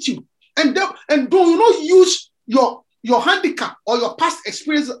can-do attitude. And do not use your handicap or your past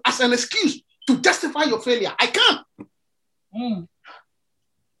experience as an excuse to justify your failure. I can. Mm.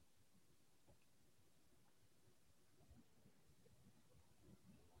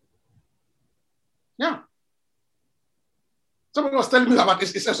 Yeah. Somebody was telling me about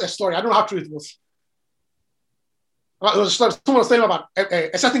it's a story. I don't know how true it was. It was a story. Someone was telling me about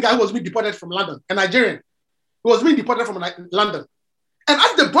a certain guy who was being deported from London, a Nigerian who was being deported from London. And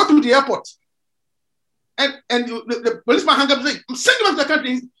as they brought him to the airport, and the policeman hung up and said, send him back to the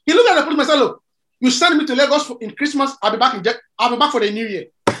country. He looked at the policeman and said, look, you send me to Lagos in Christmas, I'll be back for the New Year.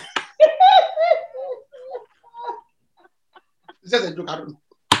 It's just a joke, I don't know.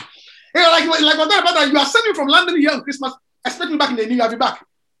 Like about that, you are sending me from London here on Christmas, expect me back in the New Year, I'll be back.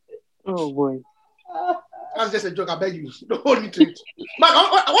 Oh boy. That's just a joke, I beg you. Don't hold me to it. But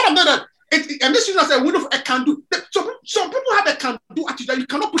what I'm doing and this is as a window of a can do. Some people have a can do attitude that you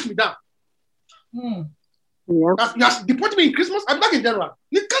cannot put me down. Mm. Yeah. You are deporting me in Christmas, I'm back in January.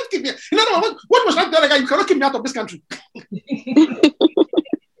 You can't keep me. In other words, what was that the other guy? You cannot keep me out of this country.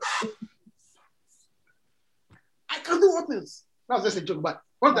 I can do what things. That's just a joke, but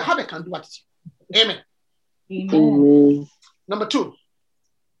what they have a can do attitude. Amen. Amen. Number 2.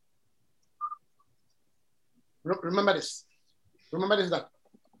 Remember this. That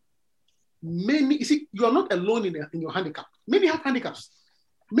many, you see, you are not alone in your handicap. Many have handicaps.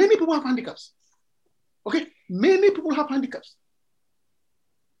 Many people have handicaps. Okay? Many people have handicaps.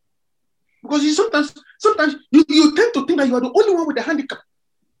 Because sometimes you tend to think that you are the only one with a handicap.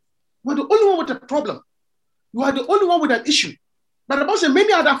 You are the only one with a problem. You are the only one with an issue. But the Bible says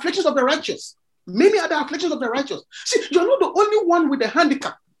many are the afflictions of the righteous. Many are the afflictions of the righteous. See, you are not the only one with a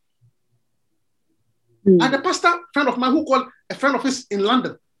handicap. And the pastor, friend of mine, who called a friend of his in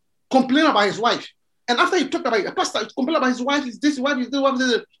London, complained about his wife. And after he talked about it, a pastor complained about his wife, his wife.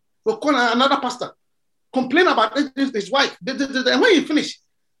 We'll call another pastor, complain about his wife. And when he finished,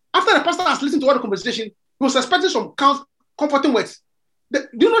 after the pastor has listened to all the conversation, he was expecting some comforting words. Do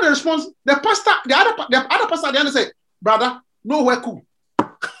you know the response? The other pastor at the end said, brother, nowhere cool.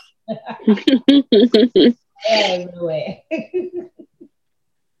 Everywhere.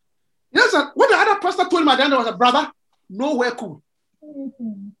 Yes, sir. What the other pastor told him at the end was, brother, nowhere cool.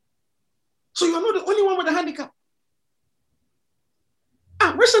 Mm-hmm. So you're not the only one with a handicap.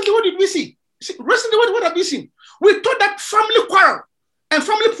 Recently, what did we see? Recently, what have we seen? We thought that family quarrel and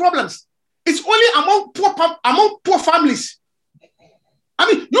family problems is only among poor families.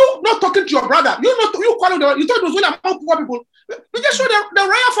 I mean, you're not talking to your brother. You quarrel. You thought it was only among poor people. We just saw the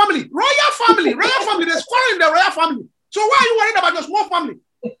royal family. There's quarrel in the royal family. So why are you worried about your small family?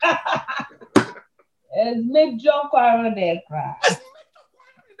 It's major quarrel there, cry.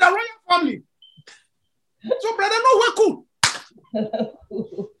 The royal family. So, brother, nowhere cool.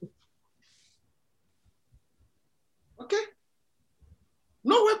 Okay?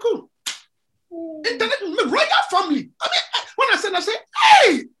 Nowhere cool. Royal family. I mean, when I say,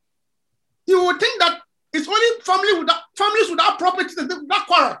 hey, you would think that it's only families without property that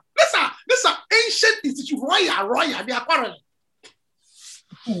quarrel. Listen, These are ancient institutions. Royal, they are quarreling.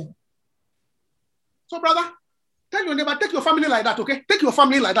 So, brother, tell your neighbor, take your family like that, okay? Take your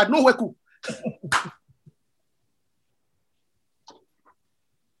family like that. No way cool.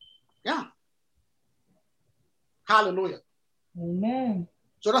 Yeah. Hallelujah. Amen.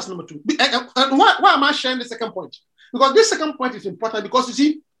 So that's number 2. And why am I sharing the second point? Because this second point is important because you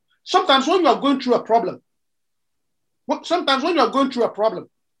see, sometimes when you are going through a problem,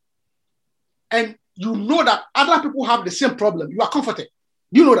 and you know that other people have the same problem, you are comforted.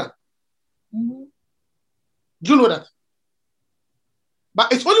 You know that. Mm-hmm. You know that.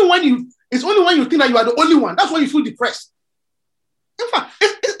 But it's only when you think that you are the only one. That's when you feel depressed. In fact,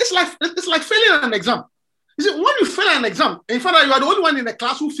 it's like failing an exam. You see, when you fail an exam and you find out you are the only one in the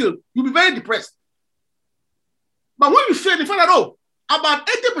class who failed, you'll be very depressed. But when you fail, you find out, about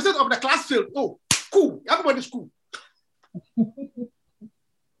 80% of the class failed. Oh, cool. Everybody's cool.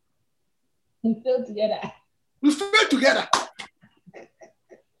 We feel together. We fail together.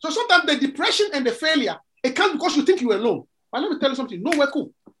 So sometimes the depression and the failure, it comes because you think you're alone. But let me tell you something. Nowhere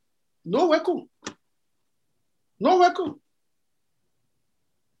cool. Nowhere cool. Nowhere cool.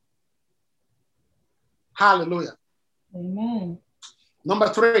 Hallelujah. Amen. Number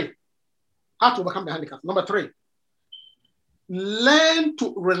 3, how to overcome the handicap. Number 3, learn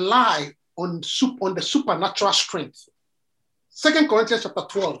to rely on the supernatural strength. 2 Corinthians chapter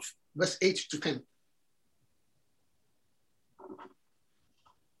 12, verse 8 to 10.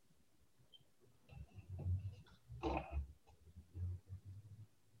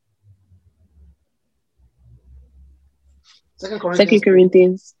 Second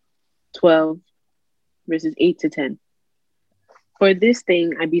Corinthians 12, verses 8 to 10. For this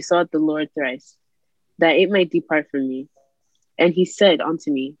thing I besought the Lord thrice, that it might depart from me. And he said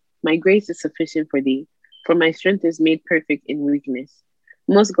unto me, My grace is sufficient for thee, for my strength is made perfect in weakness.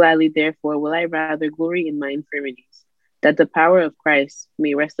 Most gladly, therefore, will I rather glory in my infirmities, that the power of Christ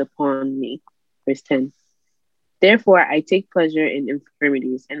may rest upon me. Verse 10. Therefore I take pleasure in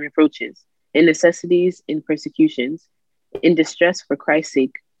infirmities and reproaches, in necessities, in persecutions, in distress for Christ's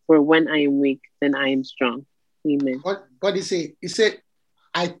sake, for when I am weak, then I am strong. Amen. What did he say? He said,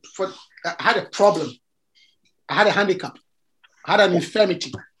 I had a problem. I had a handicap. I had an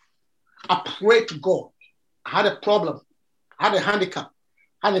infirmity. I prayed to God. I had a problem. I had a handicap.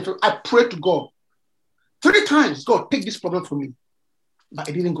 I prayed to God. 3 times, God, take this problem from me. But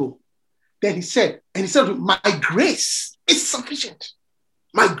it didn't go. Then he said, my grace is sufficient.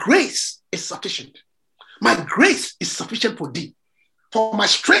 My grace is sufficient. My grace is sufficient for thee. For my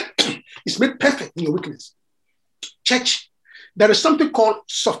strength is made perfect in your weakness. Church, there is something called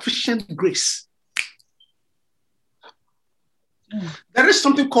sufficient grace. There is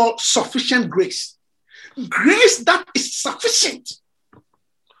something called sufficient grace. Grace that is sufficient.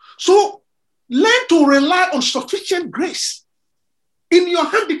 So learn to rely on sufficient grace. In your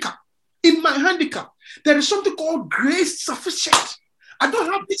handicap, in my handicap, there is something called grace sufficient. I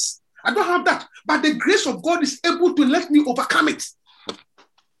don't have this. I don't have that. But the grace of God is able to let me overcome it.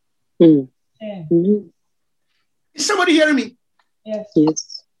 Mm-hmm. Is somebody hearing me? Yes.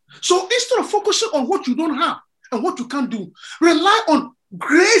 Yes. So instead of focusing on what you don't have and what you can't do, rely on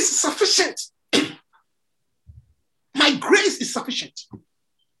grace sufficient. My grace is sufficient.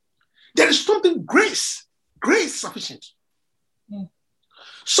 There is something grace sufficient.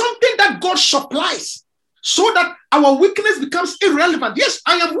 Something that God supplies so that our weakness becomes irrelevant. Yes,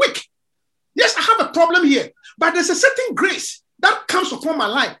 I am weak. Yes, I have a problem here. But there's a certain grace that comes upon my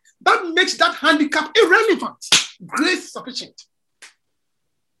life that makes that handicap irrelevant. Grace sufficient.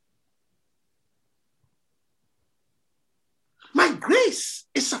 My grace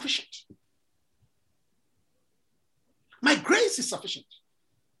is sufficient. My grace is sufficient.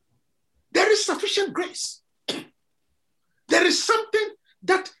 There is sufficient grace. There is something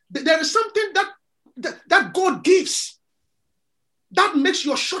that God gives that makes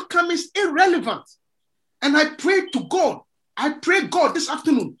your shortcomings irrelevant. And I pray God this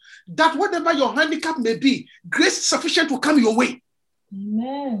afternoon that whatever your handicap may be, grace sufficient will come your way.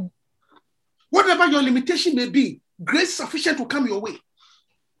 Amen. Whatever your limitation may be, grace sufficient will come your way.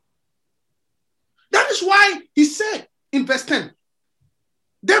 That is why he said in verse 10,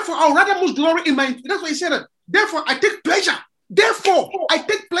 therefore I'll rather most glory in my, that's why he said that, therefore I take pleasure. Therefore I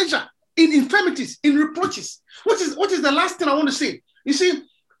take pleasure in infirmities, in reproaches. What is the last thing I want to say? You see,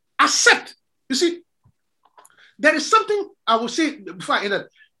 accept. You see, there is something I will say before I end up.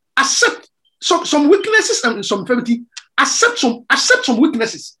 Accept some weaknesses and some infirmity. Accept some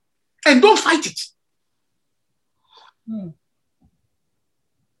weaknesses and don't fight it.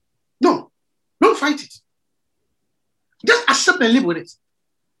 No, don't fight it. Just accept and live with it.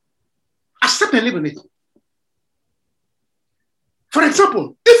 Accept and live in it. For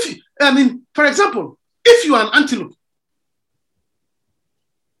example, if you are an antelope,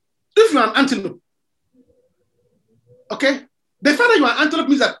 okay, the fact that you are an antelope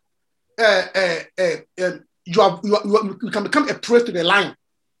means that you can become a prey to the lion.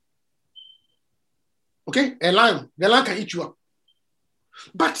 Okay, the lion can eat you up.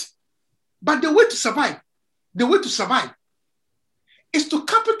 But the way to survive is to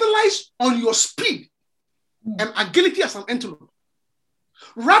capitalize on your speed and agility as an antelope.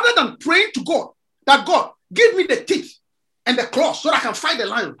 Rather than praying to God, that God, give me the teeth and the claws so that I can fight the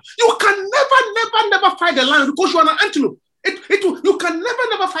lion. You can never fight the lion because you are an antelope. You can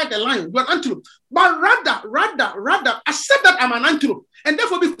never fight the lion. You are an antelope. But rather accept that I'm an antelope. And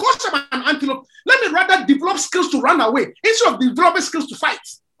therefore, because I'm an antelope, let me rather develop skills to run away instead of developing skills to fight.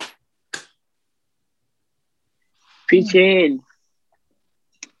 Preaching.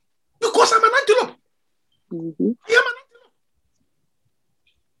 Because I'm an antelope. Mm-hmm. I am an antelope.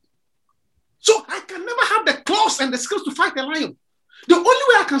 So I can never have the claws and the skills to fight the lion. The only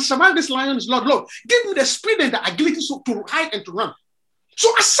way I can survive this lion is, Lord, give me the speed and the agility to hide and to run.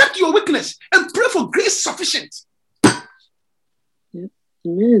 So accept your weakness and pray for grace sufficient.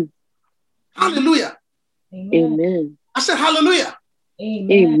 Amen. Hallelujah. Amen. I said hallelujah.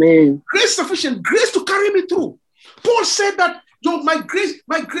 Amen. Grace sufficient. Grace to carry me through. Paul said that my grace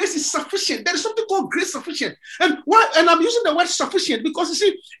is sufficient. There is something called grace sufficient. And I'm using the word sufficient because you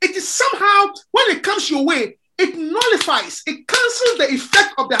see, it is somehow, when it comes your way, it nullifies, it cancels the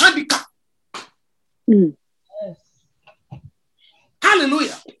effect of the handicap. Mm. Yes.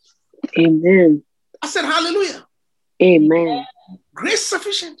 Hallelujah. Amen. I said hallelujah. Amen. Grace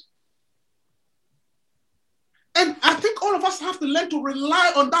sufficient. And I think all of us have to learn to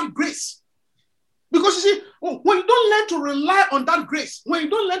rely on that grace. Because you see, when you don't learn to rely on that grace, when you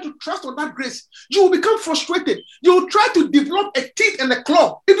don't learn to trust on that grace, you will become frustrated. You will try to develop a teeth and a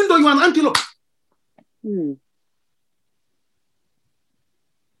claw, even though you are an antelope. Mm.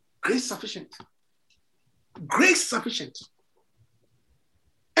 Grace sufficient. Grace sufficient.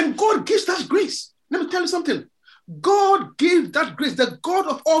 And God gives us grace. Let me tell you something. God gives that grace, the God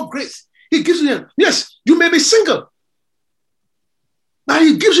of all grace. He gives you, yes, you may be single, but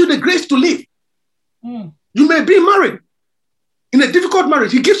He gives you the grace to live. Mm. You may be married in a difficult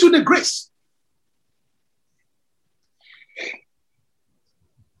marriage. He gives you the grace.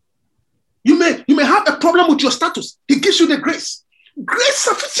 You may have a problem with your status. He gives you the grace. Grace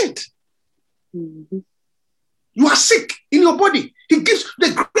sufficient. Mm-hmm. You are sick in your body. He gives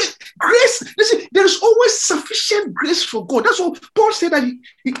the grace. Grace. Listen, there is always sufficient grace for God. That's what Paul said. That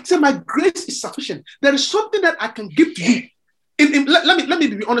he said, "My grace is sufficient." There is something that I can give to you. Let me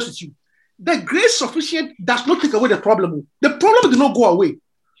be honest with you. The grace sufficient does not take away the problem. The problem did not go away,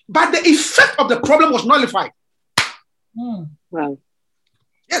 but the effect of the problem was nullified. Mm. Wow.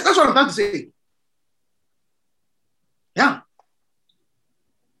 Yes, that's what I'm trying to say. Yeah.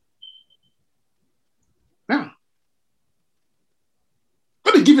 Yeah.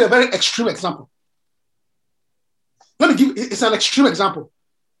 Let me give you a very extreme example. It's an extreme example.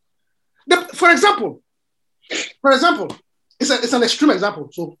 For example, it's an extreme example.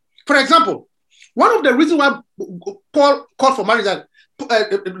 So, for example, one of the reasons why Paul called for marriage, that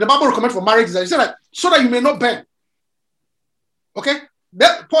the Bible recommends for marriage, is that he said that so that you may not burn. Okay?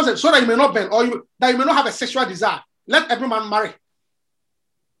 Paul said, so that you may not burn, or that you may not have a sexual desire. Let every man marry.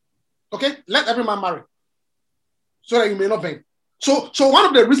 Okay? Let every man marry. So that you may not burn. So one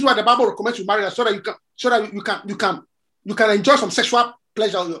of the reasons why the Bible recommends you marry is so that you can enjoy some sexual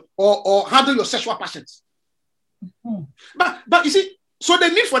pleasure or handle your sexual passions. Mm. But you see, so the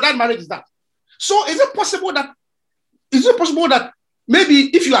need for that marriage is that. So is it possible that maybe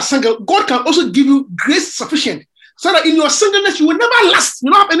if you are single, God can also give you grace sufficient so that in your singleness you will never lust,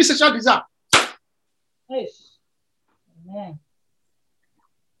 you don't have any sexual desire? Yes. Amen.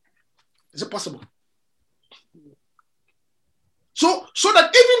 Is it possible? So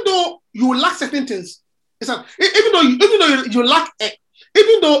that even though you lack certain things, even though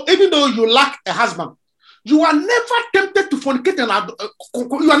you lack a husband, you are never tempted to fornicate,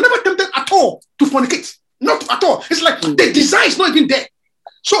 you are never tempted at all to fornicate. Not at all. It's like the desire is not even there.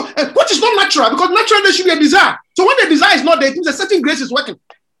 So, which is not natural, because naturally there should be a desire. So when the desire is not there, it means a certain grace is working.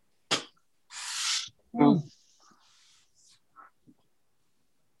 Mm.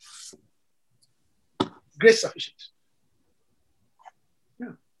 Grace sufficient.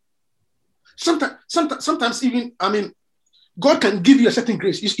 Yeah. Sometimes even, God can give you a certain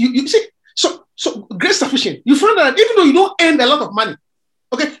grace. You see, so grace sufficient. You find that even though you don't earn a lot of money,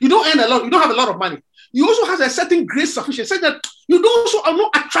 okay, you don't have a lot of money, you also have a certain grace sufficient. Say that You also are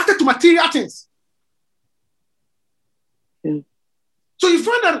not attracted to material things. So you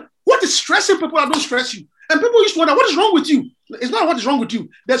find that what is stressing people that don't stress you. And people used to wonder, what is wrong with you? It's not what is wrong with you.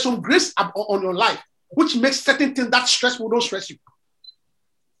 There's some grace on your life, which makes certain things that stressful don't stress you.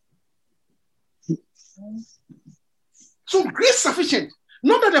 So grace sufficient.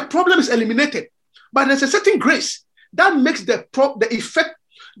 Not that the problem is eliminated, but there's a certain grace that makes the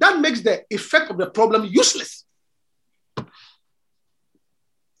effect of the problem useless.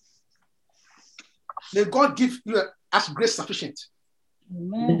 May God give you as grace sufficient.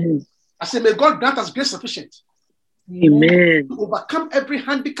 Amen. I say, may God grant us grace sufficient. Amen. To overcome every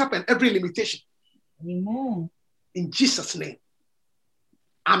handicap and every limitation. Amen. In Jesus' name.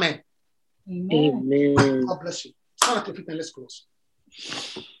 Amen. Amen. God bless you. Stand up your feet and let's close.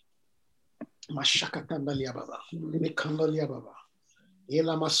 Mashakatandalia Baba. Nikandalia Baba.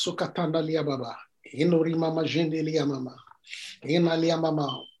 Ela Masukatandalia Baba. Inori Mama Jendelia Mama. Inalia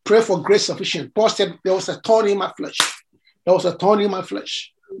Mama. Pray for grace sufficient. Paul said there was a thorn in my flesh. There was a thorn in my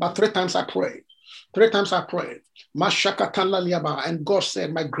flesh. But 3 times I prayed. 3 times I prayed. Mashakatandalia. And God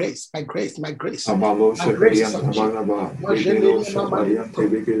said, my grace, my grace, my grace. My grace is sufficient.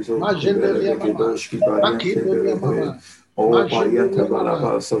 Oh, Parianta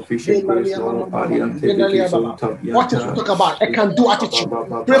Balaba, sufficient grace, Lord, Parianta. What is to talk about? I can do attitude.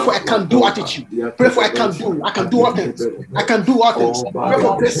 Pray for I can do attitude. Pray for I can do. I can do all things. I can do all things. Pray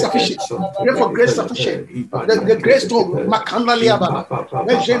for grace sufficient. Pray for grace sufficient. The grace to Makandalia Baba.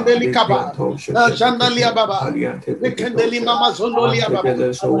 Legendeli Kaba. Jandalia Baba. Lekendeli Mama Zondolia Baba.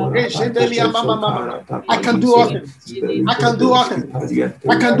 Legendelia Mama. I can do all things. I can do all things.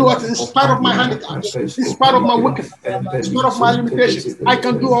 I can do all things in spite of my handicaps, in spite of my weakness. Spirit of my limitations, I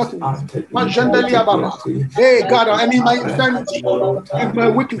can do all things. Hey God, I mean my infirmity and my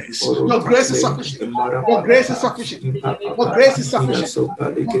weakness. Your grace is sufficient. Your grace is sufficient. Your grace is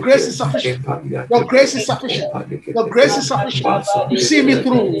sufficient. Your grace is sufficient. Your grace is sufficient. Your grace is sufficient. To see me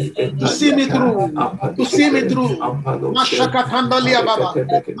through. To see me through. To see me through. Mashakatandalia Baba.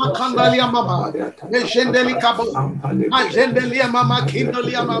 Makandalia Mama. Legendeli Kabo. Magendelia Mama.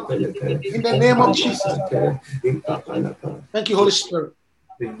 Kindalia Mama. In the name of Jesus. Thank you, Holy Spirit.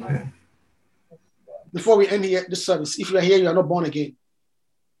 Amen. Before we end here this service, if you are here, you are not born again.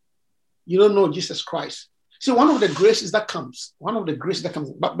 You don't know Jesus Christ. See, one of the graces that comes,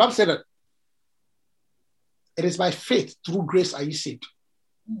 but Bible said that it is by faith through grace are you saved.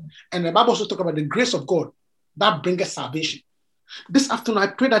 And the Bible also talks about the grace of God that brings salvation. This afternoon, I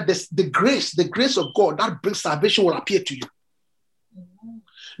pray that the grace of God that brings salvation will appear to you.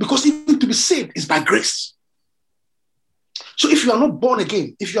 Because even to be saved is by grace. So if you are not born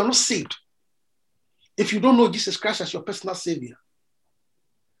again, if you are not saved, if you don't know Jesus Christ as your personal savior,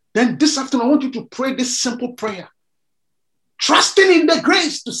 then this afternoon I want you to pray this simple prayer, trusting in the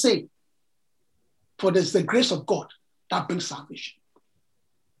grace to save. For there's the grace of God that brings salvation.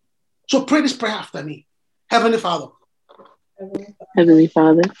 So pray this prayer after me. Heavenly Father. Heavenly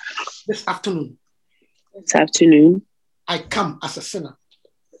Father. This afternoon. I come as a sinner.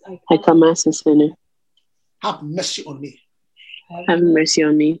 Have mercy on me. Have mercy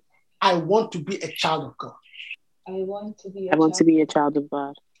on me. I want to be a child of God. I want to be a child of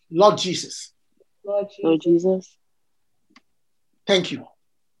God. Lord Jesus. Lord Jesus. Thank you.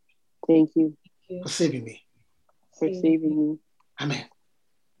 Thank you. For saving me. For saving me. Amen.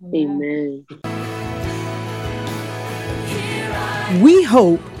 Amen. We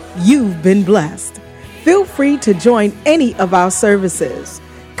hope you've been blessed. Feel free to join any of our services.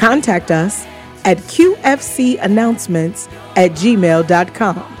 Contact us at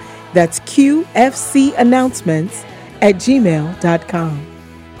qfcannouncements@gmail.com. That's qfcannouncements@gmail.com.